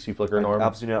 Did you see flicker, Norm?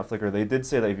 Absolutely not flicker. They did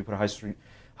say that if you put a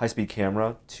high-speed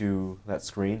camera to that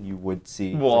screen, you would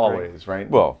see. Well, always, right?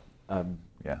 Well,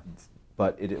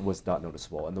 but it was not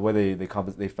noticeable. And the way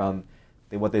they found,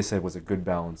 what they said was a good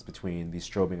balance between the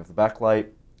strobing of the backlight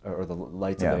or the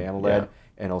lights of the AMOLED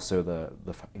and also the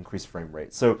increased frame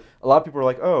rate. So a lot of people are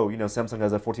like, Samsung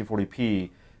has a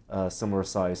 1440p similar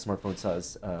size smartphone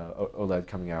size OLED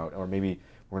coming out, or maybe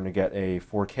we're going to get a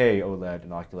 4K OLED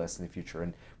in Oculus in the future.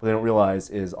 And what they don't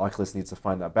realize is Oculus needs to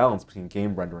find that balance between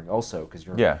game rendering also, because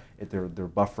they're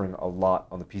buffering a lot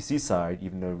on the PC side,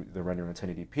 even though they're rendering in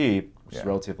 1080p, which is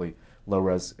relatively low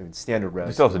res and standard res.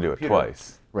 You still have to do it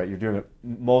twice. Right, you're doing it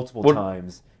multiple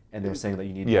times, and they're saying that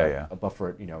you need a buffer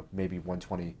at maybe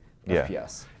 120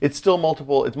 FPS. It's still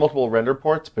multiple render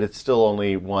ports, but it's still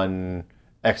only one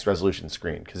X resolution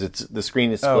screen because the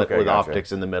screen is split with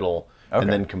optics in the middle and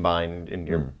then combined in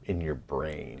your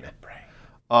brain.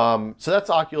 So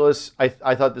that's Oculus. I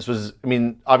thought this was,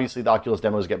 obviously the Oculus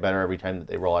demos get better every time that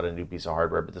they roll out a new piece of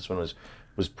hardware, but this one was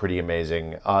was pretty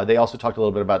amazing. They also talked a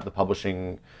little bit about the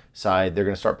publishing side. They're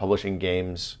going to start publishing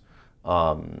games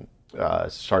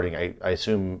starting, I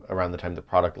assume, around the time the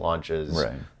product launches.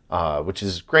 Right. Which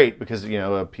is great because,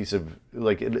 a piece of,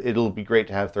 like, it'll be great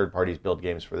to have third parties build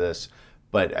games for this.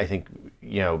 But I think,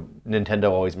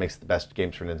 Nintendo always makes the best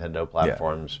games for Nintendo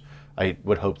platforms. Yeah. I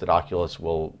would hope that Oculus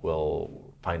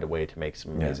will find a way to make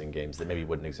some amazing games that maybe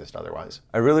wouldn't exist otherwise.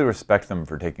 I really respect them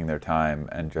for taking their time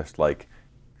and just like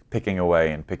picking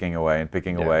away and picking away and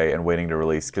picking away and waiting to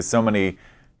release. Because so many,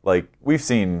 like, we've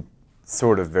seen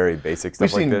sort of very basic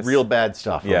stuff like this. We've seen real bad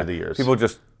stuff over the years. People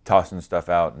just tossing stuff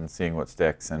out and seeing what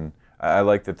sticks. And I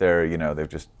like that they've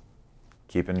just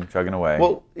keeping chugging away.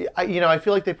 Well, I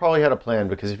feel like they probably had a plan,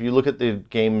 because if you look at the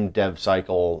game dev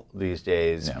cycle these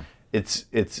days, it's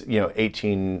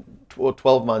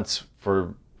 12 months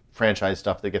for franchise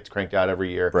stuff that gets cranked out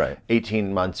every year, right.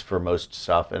 18 months for most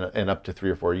stuff, and up to 3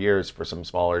 or 4 years for some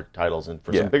smaller titles and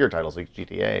for some bigger titles like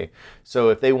GTA. So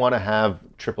if they want to have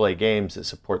AAA games that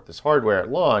support this hardware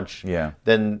at launch,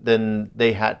 then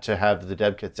they had to have the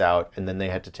dev kits out, and then they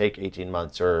had to take 18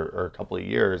 months or a couple of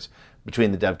years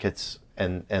between the dev kits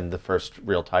and the first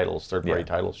real titles, third-party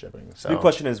titles shipping. So the big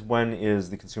question is, when is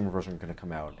the consumer version going to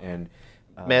come out? And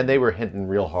man, they were hinting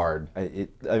real hard.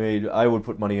 I would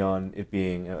put money on it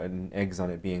being, eggs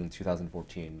on it being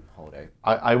 2014 holiday.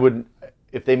 I would,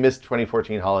 if they missed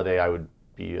 2014 holiday, I would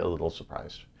be a little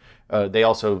surprised. They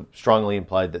also strongly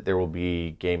implied that there will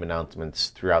be game announcements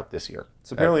throughout this year.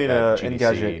 So apparently in an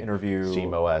Engadget interview,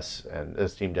 Steam OS and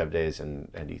Steam Dev Days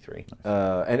and E3.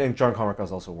 And John Carmack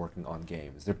is also working on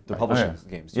games. They're publishing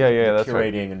games. Yeah, that's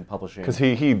curating right. and publishing. Because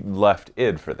he left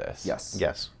id for this.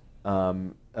 Yes.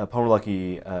 Palmer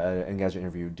Luckey at an Engadget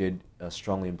interview did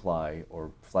strongly imply,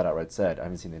 or flat outright said, I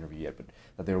haven't seen the interview yet, but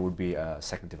that there would be a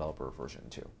second developer version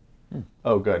too.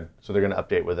 Oh, good. So they're going to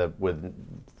update with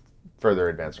further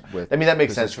advancement. That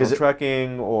makes sense, because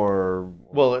tracking or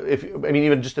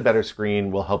even just a better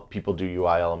screen will help people do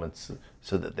UI elements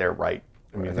so that they're right.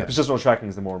 Positional tracking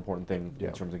is the more important thing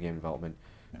in terms of game development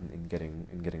and getting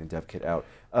a dev kit out.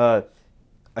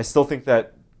 I still think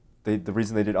that the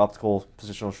reason they did optical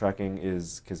positional tracking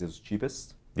is because it was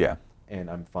cheapest. Yeah. And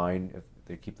I'm fine if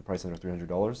they keep the price under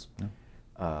 $300.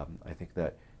 I think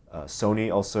that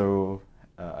Sony also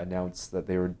announced that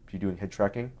they would be doing head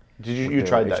tracking. You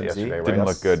tried that yesterday, right? Didn't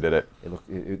look good, did it?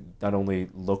 It not only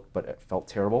looked, but it felt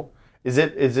terrible. Does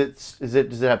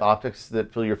it have optics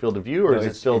that fill your field of view, or is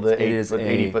it still the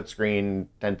 80-foot screen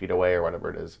 10 feet away, or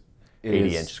whatever it is?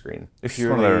 80-inch screen. If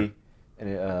you're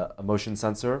a motion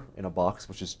sensor in a box,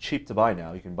 which is cheap to buy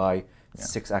now. You can buy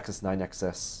 6-axis,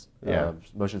 9-axis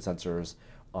motion sensors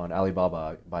on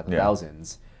Alibaba by the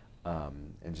thousands,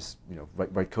 and just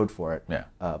write code for it.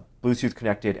 Bluetooth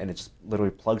connected, and it just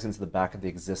literally plugs into the back of the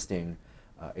existing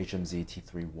HMZ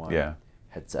T31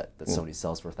 headset that Sony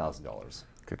sells for $1,000.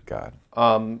 Good God.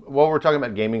 While we're talking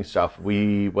about gaming stuff,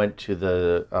 we went to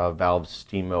the Valve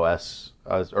Steam OS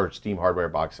or Steam hardware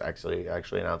box actually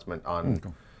announcement on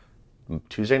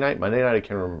Tuesday night, Monday night. I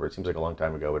can't remember. It seems like a long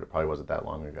time ago, but it probably wasn't that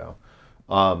long ago.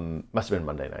 Must have been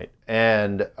Monday night,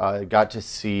 and got to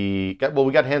see.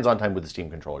 We got hands-on time with the Steam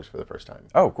controllers for the first time.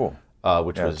 Oh, cool.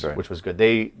 Which was good.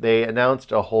 They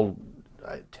announced a whole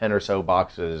 10 or so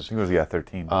boxes. I think it was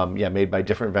 13. Made by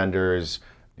different vendors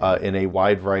in a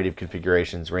wide variety of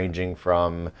configurations, ranging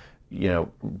from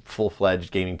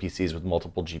full-fledged gaming PCs with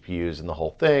multiple GPUs and the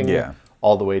whole thing,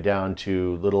 all the way down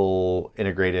to little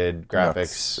integrated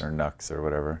graphics NUCs or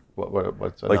whatever.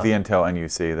 What's like the Intel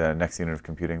NUC, the next unit of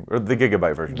computing, or the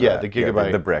gigabyte version. The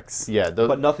gigabyte, the bricks.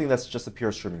 But nothing that's just a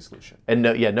pure streaming solution. And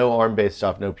no ARM-based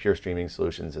stuff, no pure streaming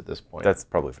solutions at this point. That's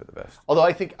probably for the best. Although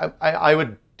I think I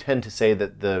would tend to say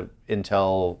that the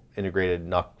Intel integrated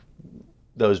NUC,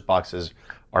 those boxes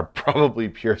are probably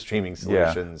pure streaming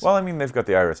solutions. Well, they've got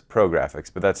the Iris Pro graphics,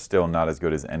 but that's still not as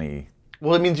good as any.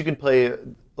 Well, it means you can play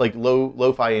like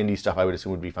lo-fi indie stuff. I would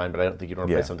assume would be fine, but I don't think you'd want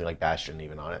to play something like Bastion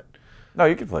even on it. No,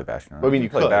 you could play Bastion on it. You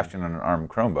could play Bastion on an ARM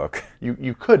Chromebook.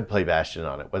 You could play Bastion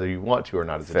on it, whether you want to or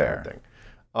not is a different thing.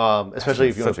 Especially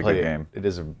if you want to play it. It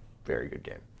is a very good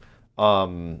game.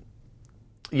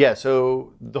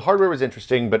 So the hardware was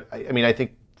interesting, but I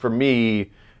think for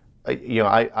me,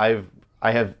 I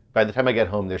have by the time I get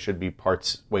home, there should be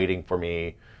parts waiting for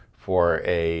me for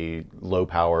a low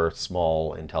power,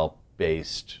 small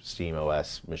Intel-based Steam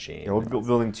OS machine. We're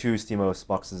building 2 Steam OS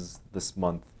boxes this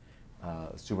month,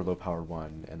 super low powered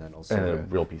one, and then also a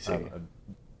real PC, a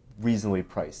reasonably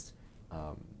priced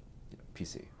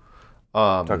PC.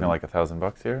 Talking like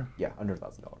 $1,000 here. Yeah, under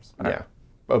 $1,000. Yeah,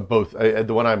 both.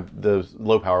 The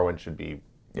low power one should be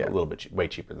a little bit way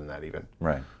cheaper than that even.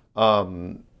 Right.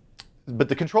 But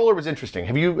the controller was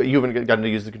interesting. You haven't gotten to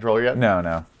use the controller yet?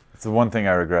 No. It's the one thing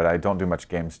I regret. I don't do much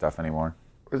game stuff anymore.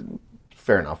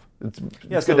 Fair enough. It's so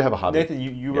good to have a hobby. Nathan,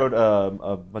 you wrote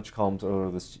a bunch of columns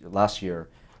over last year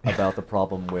about the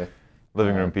problem with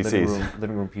Living room PCs.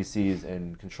 living room PCs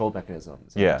and control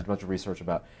mechanisms. And Yeah. did a bunch of research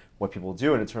about what people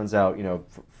do, and it turns out,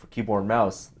 for keyboard and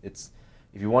mouse,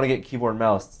 if you want to get keyboard and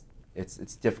mouse,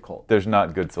 it's difficult. There's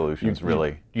not good solutions,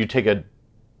 really. You take a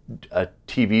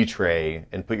TV tray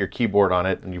and put your keyboard on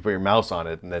it, and you put your mouse on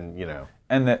it, and then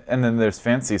And then there's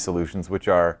fancy solutions, which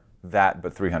are that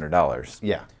but $300.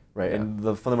 Yeah. Right, Yeah. and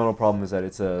the fundamental problem is that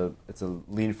it's a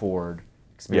lean forward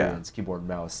experience, keyboard and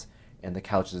mouse, and the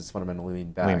couch is fundamentally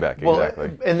lean back. Lean back, Well,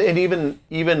 exactly. and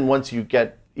even once you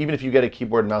get, even if you get a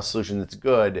keyboard and mouse solution that's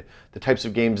good, the types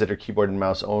of games that are keyboard and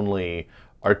mouse only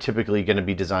are typically going to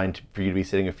be designed for you to be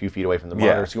sitting a few feet away from the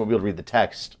monitor, so you won't be able to read the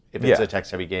text if it's a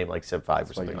text-heavy game like Civ 5 or That's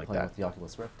why something you're like playing that. with the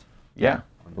Oculus Rift. Yeah.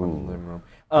 On the living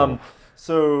room.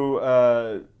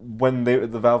 So when the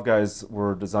Valve guys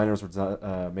were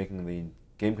making the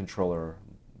game controller,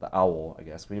 the Owl, I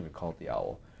guess we didn't even call it the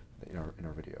Owl in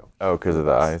our video. Oh, because of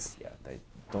the eyes? Yeah,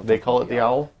 They call it the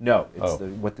Owl? No, it's Oh.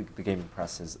 what the gaming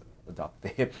press has adopted. The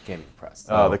hip gaming press.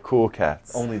 Oh, the cool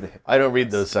cats. Only the hip. I don't read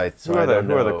those sites, so Who are I don't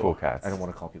the know. cool cats? I don't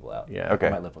want to call people out. Yeah. Okay.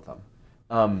 I might live with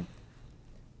them.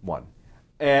 One.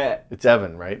 It's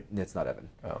Evan, right? It's not Evan.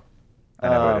 Oh, I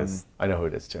know who it is. I know who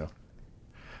it is too.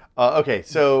 Okay,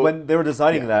 so When they were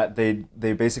designing that,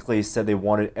 they basically said they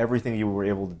wanted everything you were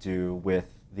able to do with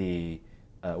the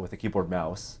keyboard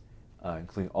mouse,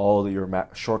 including all of your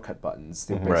shortcut buttons.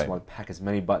 They basically Right. want to pack as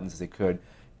many buttons as they could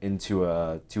into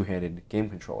a two-handed game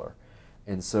controller.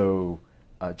 And so,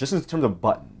 just in terms of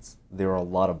buttons, there are a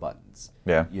lot of buttons.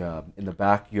 Yeah. In the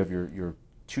back, you have your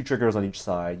two triggers on each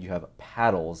side. You have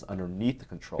paddles underneath the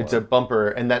controller. it's a bumper,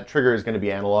 and that trigger is going to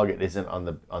be analog. It isn't on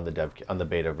the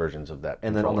beta versions of that.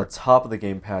 And then on the top of the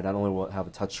gamepad, not only will it have a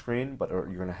touch screen, but you're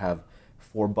going to have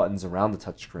 4 buttons around the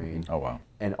touch screen. Oh, wow.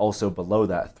 And also below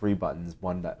that, 3 buttons.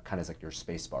 One that kind of is like your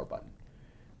space bar button.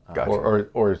 Gotcha.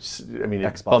 or I mean,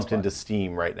 it's Xbox bumped button. into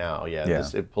Steam right now. Yeah, Yeah.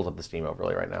 it pulls up the Steam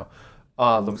overlay right now.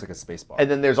 It looks like a space bar.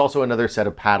 And then there's also another set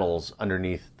of paddles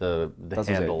underneath the That's what I'm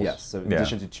saying, handles. yes. So in Yeah.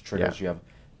 addition to 2 triggers, you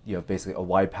have basically a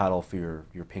wide paddle for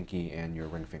your pinky and your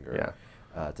ring finger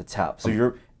to tap.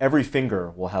 So every finger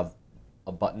will have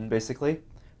a button basically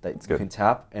that you good. can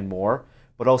tap and more.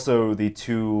 But also the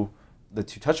two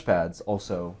touchpads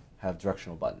also have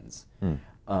directional buttons. And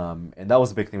that was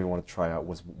the big thing we wanted to try out,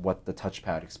 was what the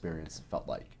touchpad experience felt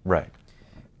like. Right.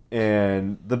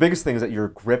 And the biggest thing is that your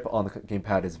grip on the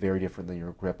gamepad is very different than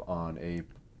your grip on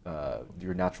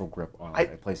your natural grip on a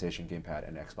PlayStation gamepad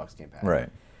and Xbox gamepad. Right.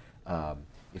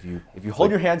 If you hold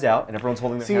your hands out, and everyone's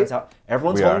holding their hands out, We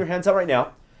holding are. their hands out right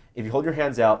now. If you hold your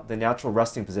hands out, the natural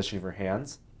resting position of your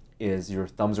hands is your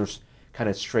thumbs are kind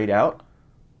of straight out,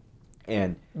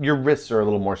 and Your wrists are a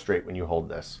little more straight when you hold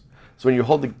this. So when you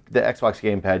hold the Xbox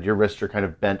gamepad, your wrists are kind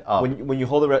of bent up. when you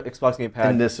hold the Xbox gamepad,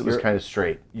 and this was kind of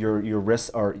straight. your wrists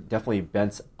are definitely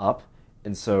bent up,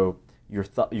 and so your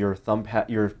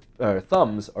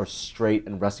thumbs are straight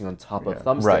and resting on top of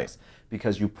thumbsticks Right.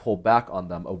 because you pull back on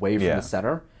them away from the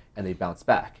center, and they bounce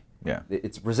back. Yeah.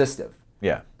 It's resistive.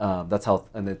 Yeah. That's how,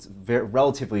 and it's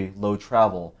relatively low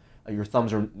travel. Your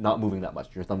thumbs are not moving that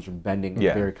much. Your thumbs are bending and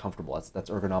very comfortable. That's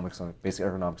ergonomics basic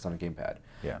ergonomics on a gamepad.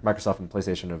 Yeah. Microsoft and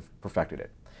PlayStation have perfected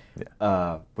it.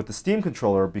 Yeah. With the Steam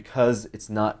controller, because it's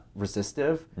not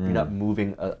resistive, you're not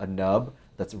moving a nub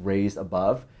that's raised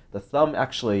above. The thumb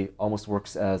actually almost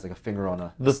works as like a finger on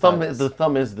a The thumb is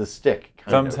the stick.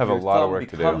 kind Thumbs of. have a Your lot of thumb work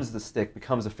to do. becomes the stick,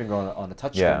 becomes a finger on a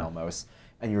touch screen Yeah. almost,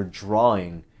 and you're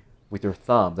drawing with your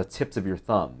thumb, the tips of your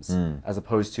thumbs, as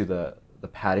opposed to the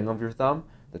padding of your thumb,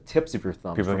 the tips of your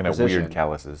thumbs. People are for looking at precision. weird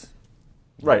calluses.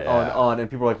 Right, Yeah. and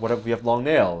people are like, what if we have long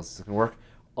nails? It can work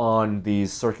on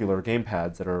these circular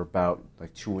gamepads that are about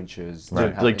like 2 inches,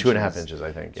 Like 2.5 inches,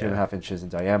 I think. 2.5 inches in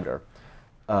diameter.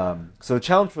 So the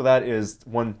challenge for that is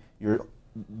when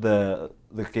the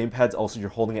gamepad's also you're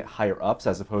holding it higher up, so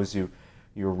as opposed to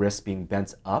your wrist being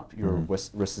bent up, your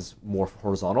wrist is more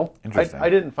horizontal. Interesting. I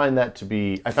didn't find that to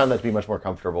be. I found that to be much more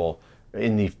comfortable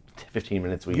in the 15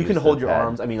 minutes we You used can the hold your pad.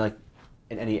 arms, I mean, like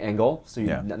in any angle, so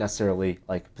you're Yeah. not necessarily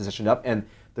like positioned up. And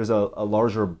there's a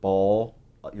larger ball,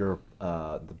 the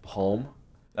palm,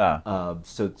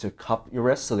 so to cup your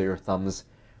wrist so that your thumbs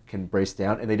can brace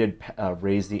down. And they did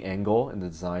raise the angle in the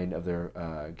design of their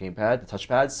gamepad, the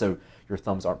touchpad, so your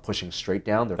thumbs aren't pushing straight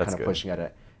down. They're That's kind of good. pushing at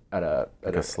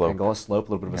a slope. angle, a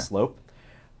little bit of a slope.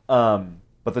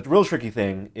 But the real tricky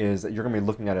thing is that you're going to be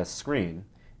looking at a screen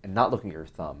and not looking at your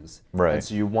thumbs. Right. And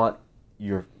so you want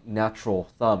your natural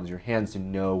thumbs, your hands, to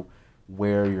know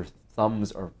where your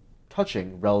thumbs are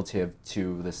touching relative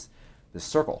to this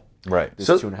circle. Right. This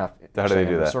So 2.5 how do they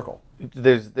do diameter that? circle.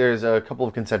 There's a couple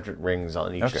of concentric rings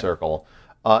on each Okay. circle,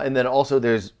 and then also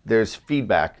there's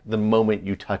feedback the moment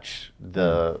you touch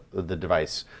the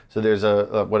device. So there's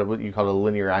a what you call a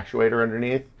linear actuator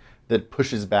underneath that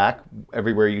pushes back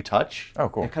everywhere you touch. Oh,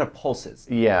 cool. It kind of pulses.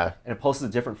 Yeah. And it pulses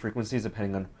at different frequencies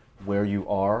depending on where you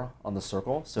are on the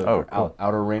circle. So if Oh, you're cool.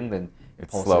 outer ring, then it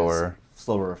It's pulses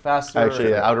slower or faster. Actually,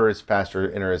 If the outer is faster,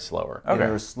 inner is slower. Okay.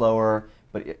 inner is slower.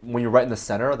 But when you're right in the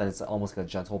center, then it's almost like a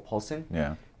gentle pulsing.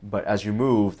 Yeah. But as you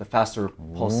move, the faster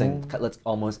pulsing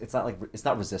it's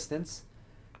not resistance.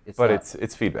 But not-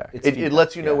 it's feedback. it's It feedback.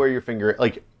 lets you know Yeah. where your finger,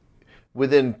 like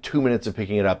within 2 minutes of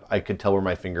picking it up, I could tell where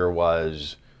my finger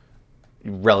was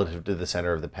relative to the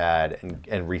center of the pad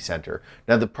and recenter.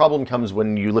 Now the problem comes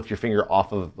when you lift your finger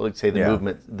off of, let's say, Yeah.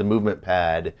 the movement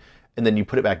pad, and then you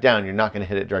put it back down. You're not going to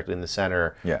hit it directly in the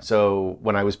center. Yeah. So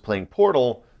when I was playing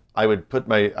Portal, I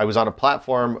was on a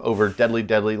platform over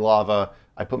deadly lava.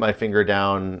 I put my finger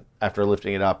down after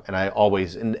lifting it up, and I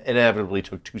always inevitably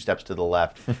took 2 steps to the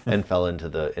left and fell into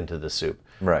the soup.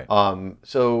 Right.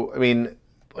 So I mean,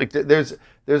 like there's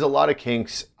a lot of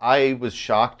kinks. I was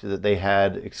shocked that they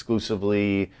had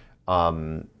exclusively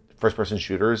first-person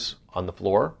shooters on the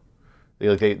floor.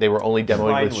 They were only demoing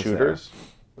Trine with was shooters.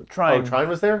 Trine. Oh, Trine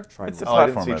was there? It's a Oh, I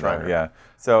didn't see platformer, Trine. though, yeah.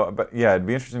 So, but yeah, it'd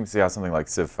be interesting to see how something like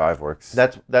Civ 5 works.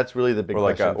 That's really the big Or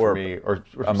like question a- for or me. Or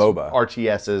a MOBA.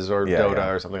 RTSs or Yeah, Dota yeah.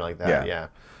 or something like that. Yeah.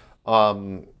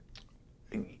 Yeah.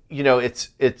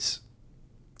 It's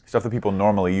Stuff that people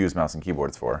normally use mouse and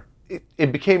keyboards for.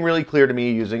 it became really clear to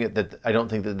me using it that I don't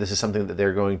think that this is something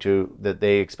that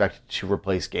they expect to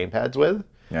replace gamepads with.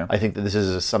 Yeah. I think that this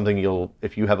is something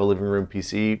if you have a living room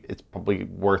PC, it's probably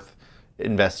worth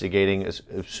investigating,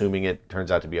 assuming it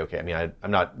turns out to be okay. I mean,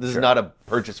 this is not a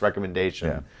purchase recommendation,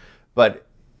 Yeah. but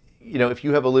if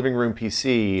you have a living room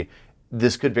PC,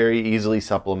 this could very easily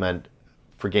supplement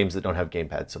for games that don't have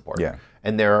gamepad support. Yeah.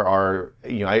 And there are,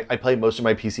 I play most of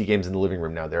my PC games in the living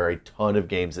room now. There are a ton of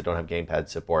games that don't have gamepad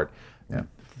support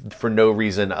for no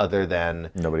reason other than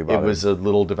Nobody it bothered. was a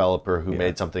little developer who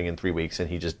made something in 3 weeks and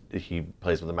he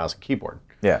plays with a mouse and keyboard.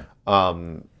 Yeah.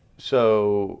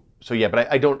 So yeah,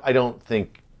 but I don't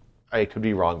think, I could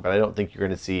be wrong, but I don't think you're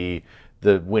going to see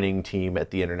the winning team at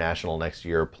the International next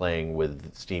year playing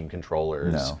with Steam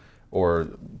controllers. No. Or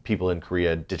people in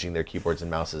Korea ditching their keyboards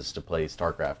and mouses to play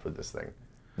StarCraft with this thing.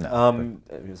 As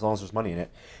long as there's money in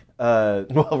it.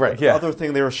 Well, right. The other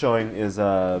thing they were showing is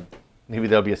Maybe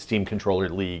there'll be a Steam controller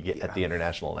league at the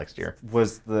International next year.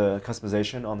 was the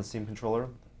customization on the Steam controller.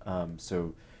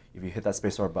 So if you hit that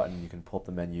spacebar button, you can pull up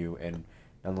the menu and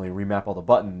not only remap all the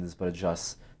buttons, but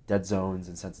adjust dead zones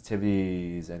and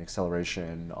sensitivities and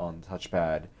acceleration on the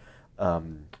touchpad.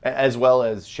 As well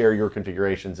as share your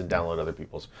configurations and download other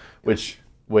people's, which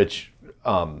That's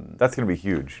going to be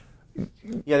huge.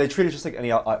 Yeah, they treat it just like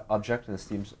any object in the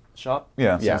Steam shop.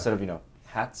 Yeah. So Yeah. instead of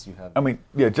hats, you have. I mean,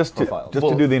 yeah, just to Profiles. just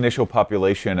to do the initial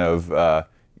population of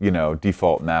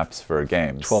default maps for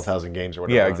games. 12,000 games or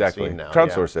whatever. Yeah, on exactly. Steam now.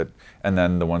 Crowdsource it, and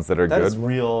then the ones that are That good. is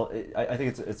real. I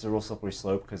think it's a real slippery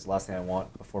slope because the last thing I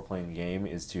want before playing a game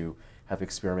is to have to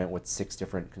experiment with 6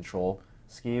 different control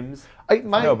schemes.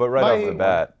 No, but right off the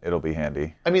bat, it'll be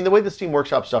handy. I mean, the way the Steam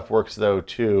Workshop stuff works, though,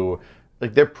 too,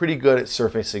 like they're pretty good at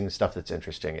surfacing stuff that's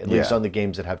interesting, at least Yeah. on the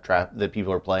games that have that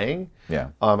people are playing. Yeah.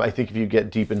 I think if you get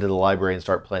deep into the library and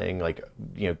start playing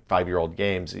 5-year-old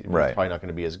games, it's Right. probably not going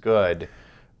to be as good.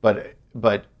 But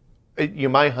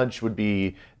my hunch would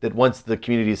be that once the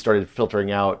community started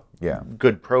filtering out Yeah.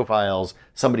 good profiles,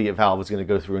 somebody at Valve was going to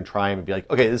go through and try them and be like,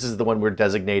 okay, this is the one we're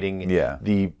designating. Yeah.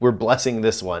 We're blessing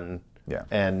this one. Yeah.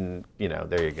 And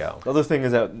there you go. The other thing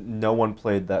is that no one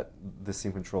played the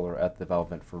Steam controller at the Valve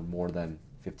event for more than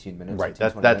 15 minutes. Right,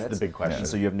 15, 20 that's minutes. the big question. And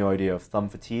so you have no idea of thumb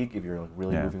fatigue. If you're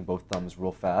really Yeah. moving both thumbs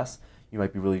real fast, you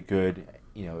might be really good,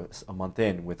 a month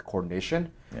in with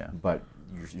coordination. Yeah. But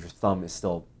your thumb is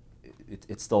still,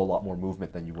 it's still a lot more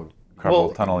movement than you would.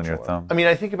 Carpal tunnel in your controller. thumb. I mean,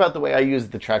 I think about the way I use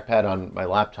the trackpad on my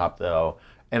laptop, though,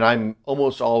 and I'm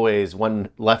almost always one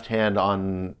left hand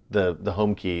on the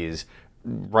home keys,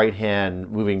 right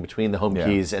hand moving between the home Yeah.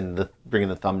 keys and bringing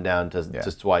the thumb down to Yeah.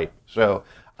 swipe. So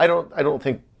I don't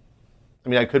think. I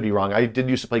mean, I could be wrong. I did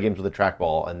used to play games with a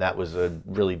trackball, and that was a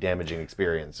really damaging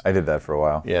experience. I did that for a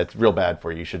while. Yeah, it's real bad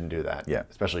for you. You shouldn't do that. Yeah.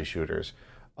 Especially shooters.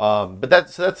 But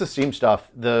that's the Steam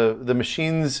stuff. The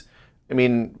machines. I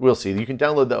mean, we'll see. You can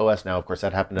download the OS now. Of course,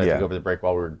 that happened I think Yeah. over the break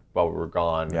while we were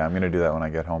gone. Yeah, I'm gonna do that when I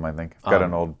get home. I think I've got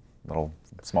an old little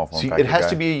small phone. See, factor it has guy.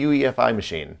 to be a UEFI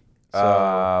machine.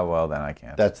 So well, then I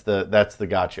can't. that's the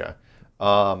gotcha.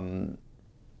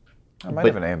 I might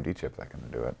have an AMD chip that can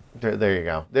do it. There you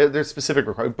go. There's specific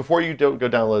requirements. Before you don't go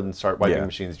download and start wiping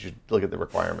machines, you should look at the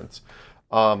requirements.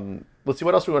 Let's see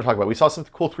what else we want to talk about. We saw some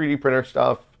cool 3D printer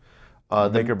stuff. The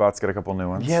MakerBot's got a couple new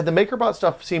ones. Yeah, the MakerBot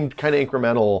stuff seemed kind of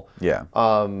incremental. Yeah.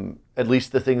 At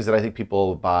least the things that I think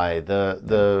people buy.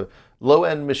 The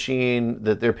low-end machine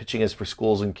that they're pitching is for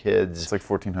schools and kids. It's like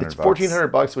 $1,400. It's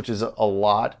 $1,400, which is a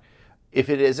lot. If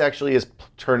it is actually as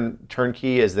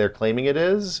turnkey as they're claiming it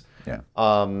is,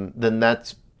 then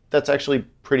that's actually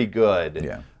pretty good.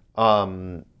 Yeah.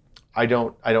 I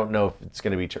don't know if it's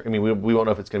going to be. We won't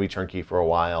know if it's going to be turnkey for a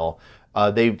while.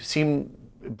 They've seen.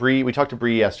 We talked to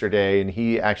Bree yesterday, and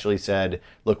he actually said,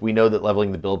 "Look, we know that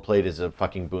leveling the build plate is a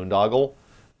fucking boondoggle,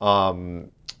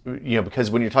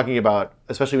 because when you're talking about,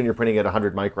 especially when you're printing at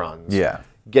 100 microns,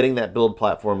 getting that build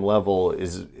platform level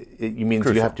means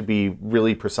crucial. You have to be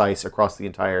really precise across the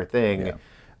entire thing. Yeah.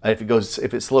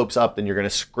 If it slopes up, then you're going to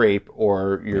scrape,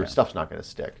 or your stuff's not going to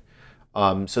stick.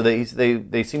 So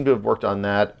they seem to have worked on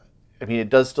that. I mean, it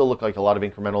does still look like a lot of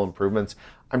incremental improvements.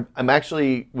 I'm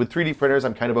actually, with 3D printers,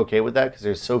 I'm kind of okay with that because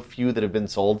there's so few that have been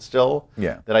sold still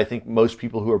that I think most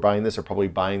people who are buying this are probably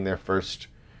buying their first,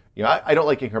 I don't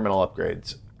like incremental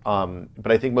upgrades,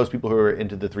 but I think most people who are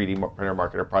into the 3D printer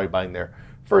market are probably buying their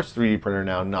first 3D printer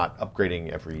now, not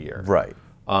upgrading every year. Right.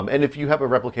 And if you have a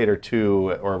Replicator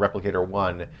 2 or a Replicator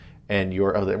 1, and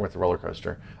you're with the roller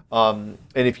coaster, and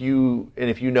if you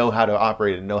know how to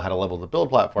operate and know how to level the build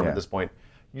platform at this point,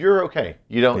 you're okay.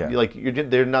 You don't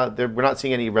we're not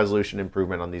seeing any resolution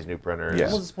improvement on these new printers. Yeah.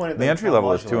 The entry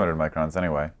level is 200 microns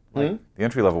anyway. The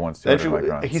entry level one's 200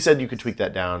 microns. He said you could tweak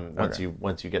that down once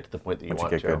you get to the point that you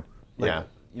want to. Good.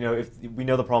 If we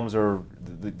know the problems are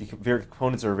the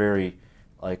components are very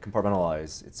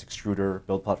compartmentalized. It's extruder,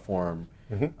 build platform,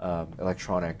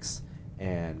 electronics,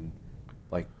 and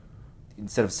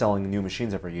instead of selling new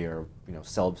machines every year,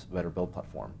 sell a better build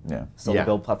platform. Yeah. Sell the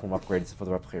build platform upgrades for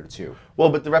the Replicator 2. Well,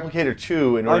 but the Replicator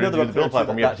 2, in order to do the build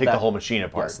platform, you have to take the whole machine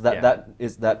apart. Yes, that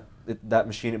is that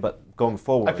machine. But going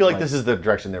forward, I feel like this is the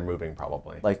direction they're moving,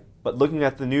 probably. But looking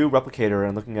at the new Replicator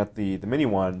and looking at the mini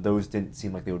one, those didn't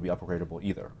seem like they would be upgradable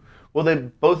either. Well,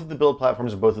 both of the build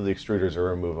platforms and both of the extruders are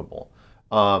removable.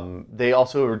 They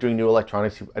also are doing new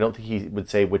electronics. I don't think he would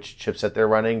say which chipset they're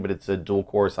running, but it's a dual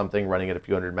core something running at a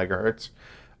few hundred megahertz,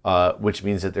 which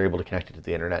means that they're able to connect it to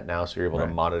the internet now, so you're able to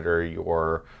monitor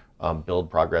your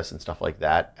build progress and stuff like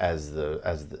that as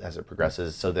it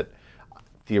progresses, so that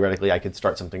theoretically I could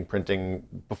start something printing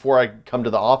before I come to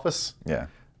the office. Yeah.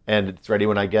 And it's ready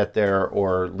when I get there,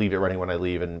 or leave it running when I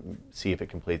leave and see if it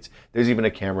completes. There's even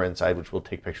a camera inside which will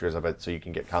take pictures of it so you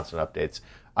can get constant updates.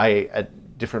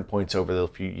 At different points over the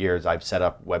few years, I've set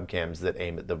up webcams that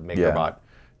aim at the MakerBot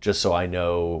just so I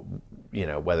know,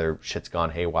 whether shit's gone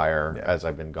haywire as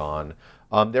I've been gone.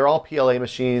 They're all PLA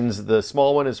machines. The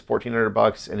small one is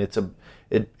 $1,400, and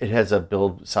it has a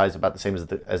build size about the same as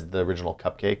the original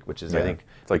Cupcake, which is I think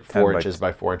it's like 4 inches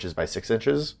by 4 inches by 6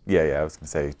 inches. Yeah, I was gonna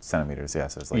say centimeters. Yeah,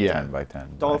 so it's like 10 by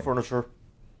 10. Doll furniture.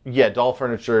 Yeah, doll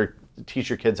furniture. Teach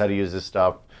your kids how to use this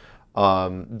stuff.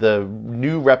 The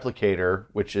new Replicator,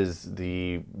 which is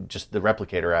just the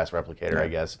Replicator, I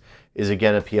guess, is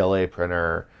again a PLA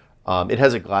printer. It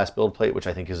has a glass build plate, which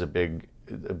I think is a big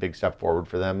step forward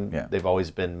for them. Yeah. They've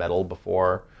always been metal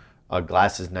before.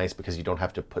 Glass is nice because you don't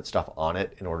have to put stuff on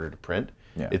it in order to print.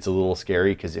 Yeah. It's a little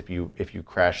scary because if you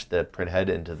crash the print head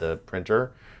into the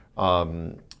printer,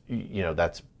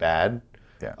 that's bad.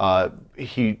 Yeah.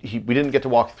 We didn't get to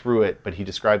walk through it, but he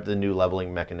described the new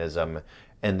leveling mechanism,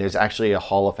 and there's actually a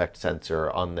Hall effect sensor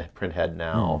on the print head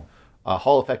now.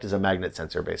 Hall effect is a magnet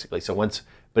sensor basically.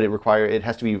 But it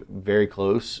has to be very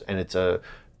close, and it's a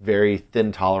very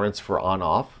thin tolerance for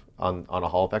on-off on a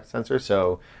Hall effect sensor.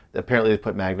 So apparently they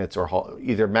put magnets or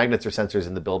either magnets or sensors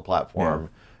in the build platform,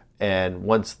 and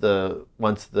once the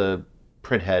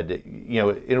print head,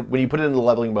 when you put it in the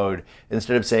leveling mode,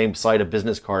 instead of saying slide a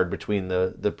business card between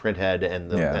the print head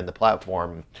and the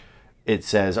platform, it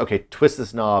says, okay, twist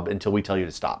this knob until we tell you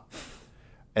to stop.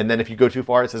 And then if you go too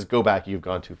far, it says go back, you've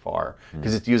gone too far.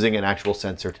 Because it's using an actual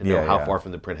sensor to know how far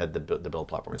from the print head the build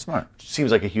platform is. Smart.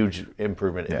 Seems like a huge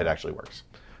improvement if it actually works.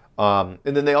 And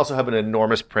then they also have an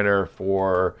enormous printer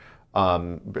for,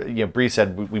 Bree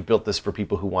said we built this for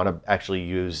people who want to actually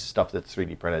use stuff that's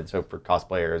 3D printed, so for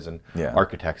cosplayers and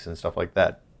architects and stuff like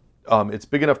that. It's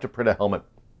big enough to print a helmet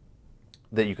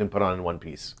that you can put on in one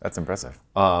piece. That's impressive.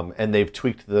 And they've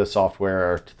tweaked the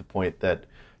software to the point that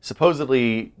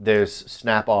supposedly there's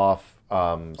snap-off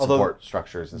support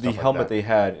structures and stuff like that. The helmet they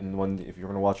had, and if you're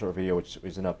going to watch our video, which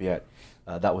isn't up yet,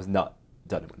 that was not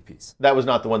done in one piece. That was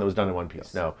not the one that was done in one piece.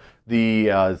 Yes. No, the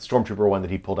Stormtrooper one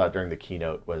that he pulled out during the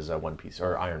keynote was a one piece,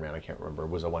 or Iron Man, I can't remember,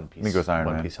 was a one piece. I think it was Iron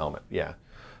Man. One piece helmet. Yeah.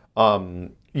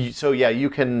 So yeah, you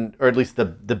can, or at least the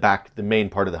back, the main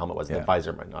part of the helmet was the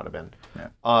visor might not have been. Yeah.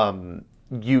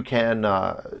 You can.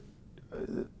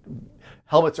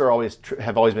 Helmets are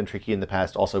have always been tricky in the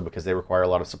past, also because they require a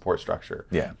lot of support structure.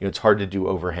 Yeah. It's hard to do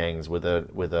overhangs with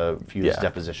a fused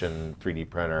deposition 3D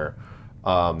printer.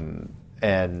 And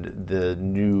the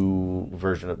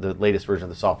latest version of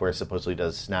the software supposedly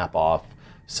does snap-off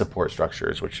support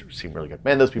structures, which seem really good.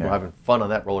 Man, those people are having fun on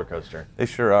that roller coaster. They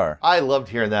sure are. I loved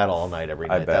hearing that all night, every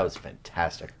night. bet. That was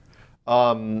fantastic.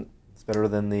 It's better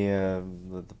than the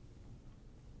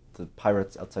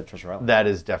pirates outside Treasure Island. That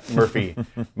is Murphy.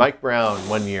 Mike Brown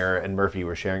one year and Murphy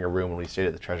were sharing a room when we stayed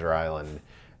at the Treasure Island.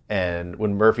 And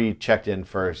when Murphy checked in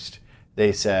first,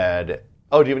 they said,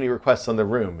 "Oh, do you have any requests on the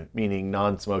room?" Meaning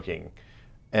non-smoking.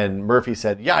 And Murphy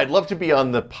said, "Yeah, I'd love to be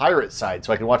on the pirate side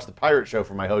so I can watch the pirate show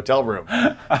from my hotel room."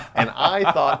 And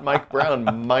I thought Mike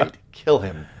Brown might kill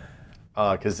him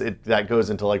because that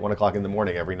goes until like 1 o'clock in the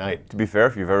morning every night. To be fair,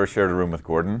 if you've ever shared a room with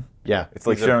Gordon, it's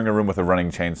like sharing a room with a running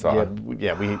chainsaw.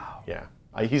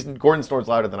 Gordon snores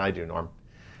louder than I do, Norm.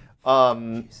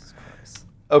 Jesus Christ.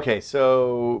 Okay,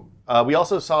 so we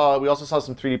also saw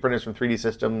some 3D printers from 3D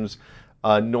Systems.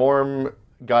 Norm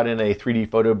got in a 3D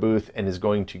photo booth and is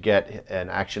going to get an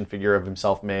action figure of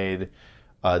himself made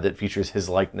that features his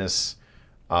likeness.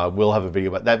 We'll have a video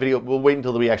about that video. We'll wait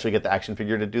until we actually get the action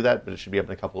figure to do that, but it should be up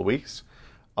in a couple of weeks.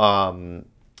 And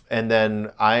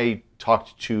then I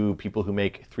talked to people who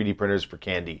make 3D printers for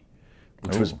candy,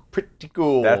 which was pretty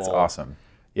cool. That's awesome.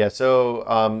 Yeah, so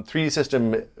 3D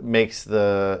System makes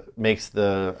the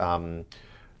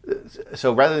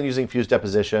so rather than using fused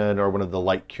deposition or one of the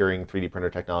light curing 3D printer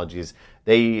technologies,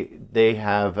 they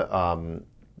have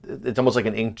it's almost like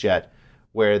an inkjet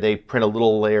where they print a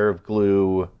little layer of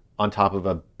glue on top of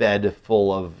a bed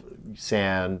full of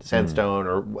sandstone,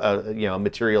 or a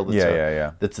material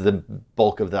that's the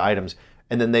bulk of the items,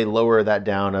 and then they lower that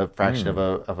down a fraction of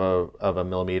a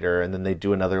millimeter, and then they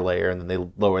do another layer, and then they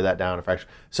lower that down a fraction.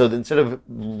 So instead of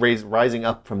rising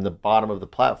up from the bottom of the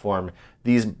platform,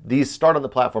 these start on the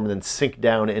platform and then sink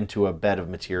down into a bed of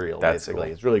material. That's basically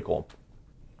cool. It's really cool.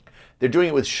 They're doing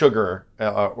it with sugar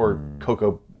or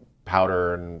cocoa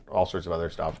powder and all sorts of other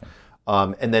stuff.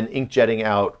 And then ink jetting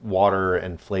out water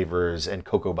and flavors and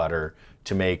cocoa butter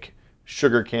to make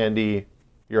sugar candy.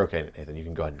 You're okay, Nathan. You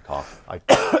can go ahead and cough.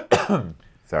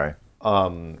 Sorry.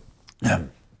 To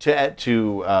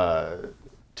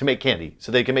make candy,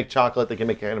 so they can make chocolate. They can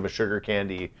make kind of a sugar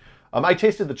candy. I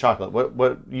tasted the chocolate.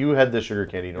 What you had the sugar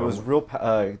candy? Norm. It was real.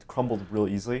 It crumbled real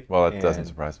easily. Well, that doesn't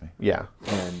surprise me. Yeah,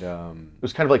 and it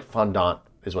was kind of like fondant,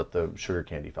 is what the sugar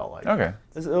candy felt like. Okay.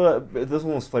 This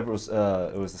one was flavor was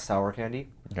it was the sour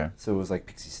candy. Okay. So it was like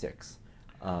pixie sticks,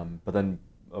 but then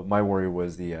my worry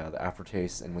was the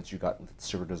aftertaste, and once you got the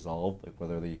sugar dissolved, like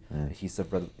whether the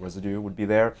adhesive residue would be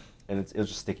there, and it was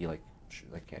just sticky like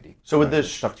candy. So with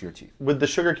this stuck to your teeth. With the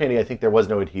sugar candy, I think there was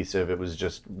no adhesive. It was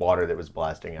just water that was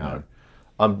blasting out.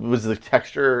 Was the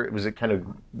texture? Was it kind of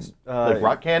like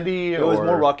rock candy? It was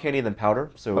more rock candy than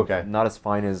powder, so not as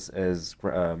fine as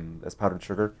powdered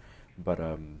sugar, but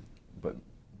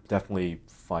definitely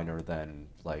finer than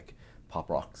like Pop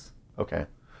Rocks. Okay.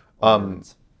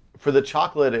 For the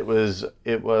chocolate, it was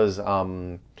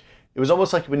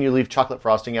almost like when you leave chocolate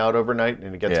frosting out overnight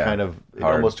and it gets it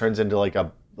almost turns into like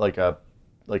a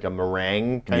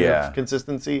meringue kind of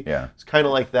consistency. Yeah. It's kind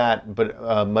of like that,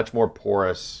 but much more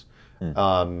porous.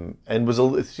 And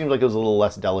it seemed like it was a little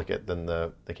less delicate than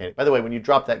the candy. By the way, when you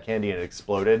dropped that candy and it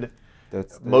exploded,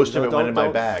 most of it went in my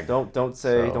bag. Don't that's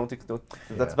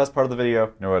the best part of the video.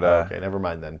 You know what? Okay, never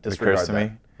mind then. Disregard occurs to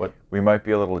that. me. What? We might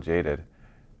be a little jaded.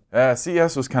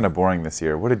 CES was kind of boring this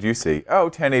year. What did you see?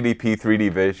 1080p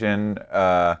 3D vision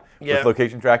with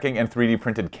location tracking and 3D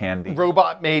printed candy.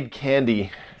 Robot made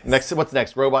candy. What's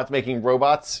next? Robots making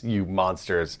robots? You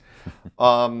monsters.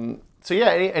 So yeah,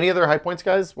 any other high points,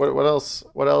 guys? What else?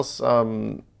 I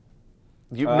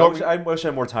wish I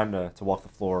had more time to walk the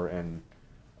floor, and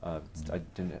I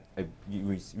didn't.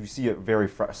 You see a very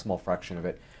small fraction of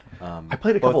it. I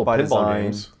played a couple of pinball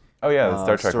games. Oh yeah, the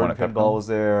Star Trek Stern one at Pinball was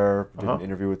there. Did an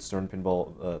interview with Stern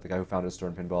Pinball, the guy who founded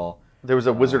Stern Pinball. There was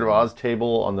a Wizard of Oz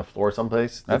table on the floor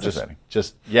someplace. That's exciting.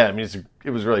 I mean,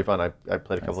 it was really fun. I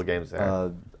played a couple of games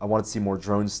there. I wanted to see more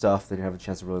drone stuff. They didn't have a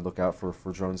chance to really look out for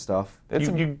drone stuff.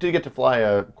 You did get to fly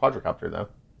a quadricopter, though.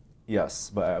 Yes,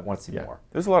 but I want to see more.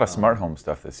 There's a lot of smart home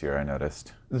stuff this year, I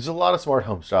noticed. There's a lot of smart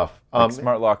home stuff.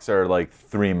 Smart locks are like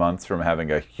 3 months from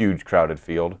having a huge crowded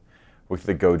field, with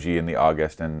the Goji in the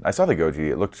August, and I saw the Goji.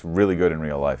 It looks really good in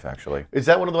real life, actually. Is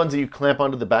that one of the ones that you clamp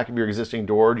onto the back of your existing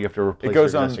door? Or do you have to replace your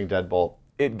existing deadbolt?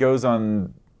 It goes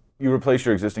on. You replace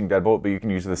your existing deadbolt, but you can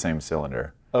use the same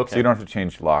cylinder. Okay. So you don't have to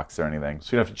change locks or anything.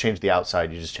 So you don't have to change the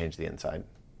outside. You just change the inside.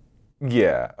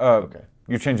 Yeah. Okay.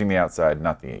 You're changing the outside,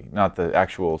 not the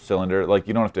actual cylinder. Like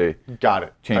you don't have to. Got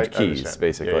it. Change I keys, understand.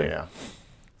 basically. Yeah.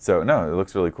 So no, it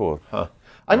looks really cool. Huh.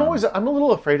 I'm a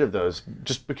little afraid of those,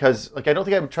 just because I don't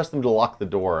think I would trust them to lock the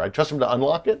door. I trust them to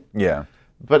unlock it. Yeah.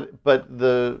 But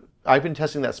I've been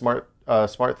testing that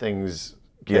smart things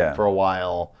kit for a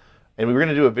while, and we were going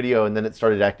to do a video, and then it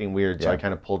started acting weird, so I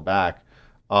kind of pulled back.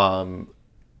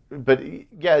 But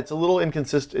yeah, it's a little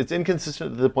inconsistent. It's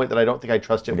inconsistent to the point that I don't think I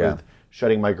trust it with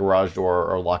shutting my garage door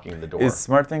or locking the door. Is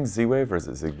SmartThings Z-Wave or is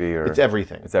it Zigbee? Or? It's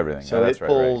everything. It's everything. So it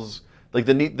pulls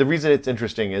the reason it's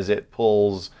interesting is it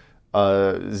pulls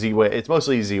Z-Wave. It's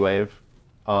mostly Z-Wave,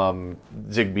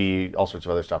 Zigbee, all sorts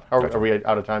of other stuff. Are we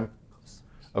out of time?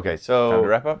 Okay, so time to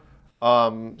wrap up.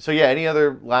 So yeah, any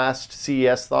other last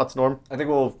CES thoughts, Norm? I think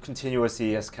we'll continue a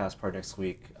CES cast part next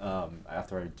week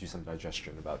after I do some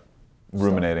digestion about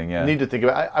ruminating. stuff. Yeah, I need to think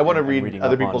about it. I want to read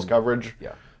other people's coverage.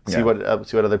 Yeah. See what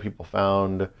other people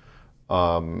found.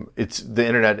 It's the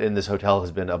internet in this hotel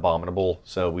has been abominable,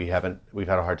 so we've had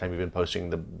a hard time even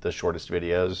posting the shortest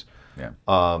videos. Yeah.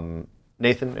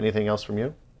 Nathan, anything else from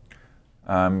you?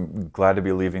 I'm glad to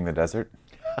be leaving the desert.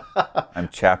 I'm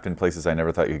chapped in places I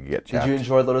never thought you could get chapped. Did you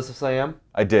enjoy Lotus of Siam?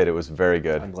 I did. It was very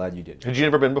good. I'm glad you did. Had you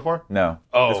never been before? No.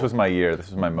 Oh. This was my year. This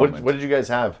was my moment. What did you guys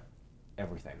have?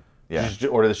 Everything. Yeah. Did you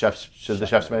order the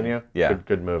chef's menu? Yeah.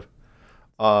 Good move.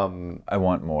 I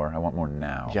want more. I want more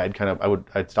now. Yeah,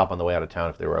 I'd stop on the way out of town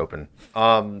if they were open.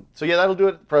 So yeah, that'll do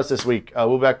it for us this week.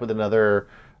 We'll be back with another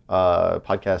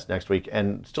podcast next week,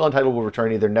 and Still Untitled will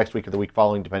return either next week or the week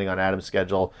following, depending on Adam's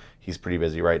schedule. He's pretty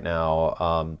busy right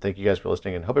now. Thank you guys for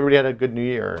listening, and hope everybody had a good New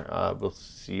Year. We'll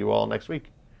see you all next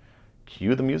week.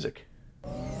 Cue the music.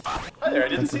 Hi there, I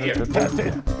didn't see you.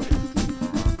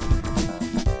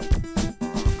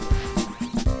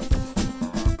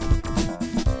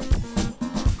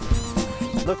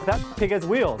 Look, that pig has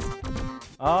wheels.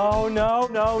 Oh, no,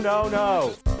 no, no,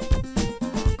 no.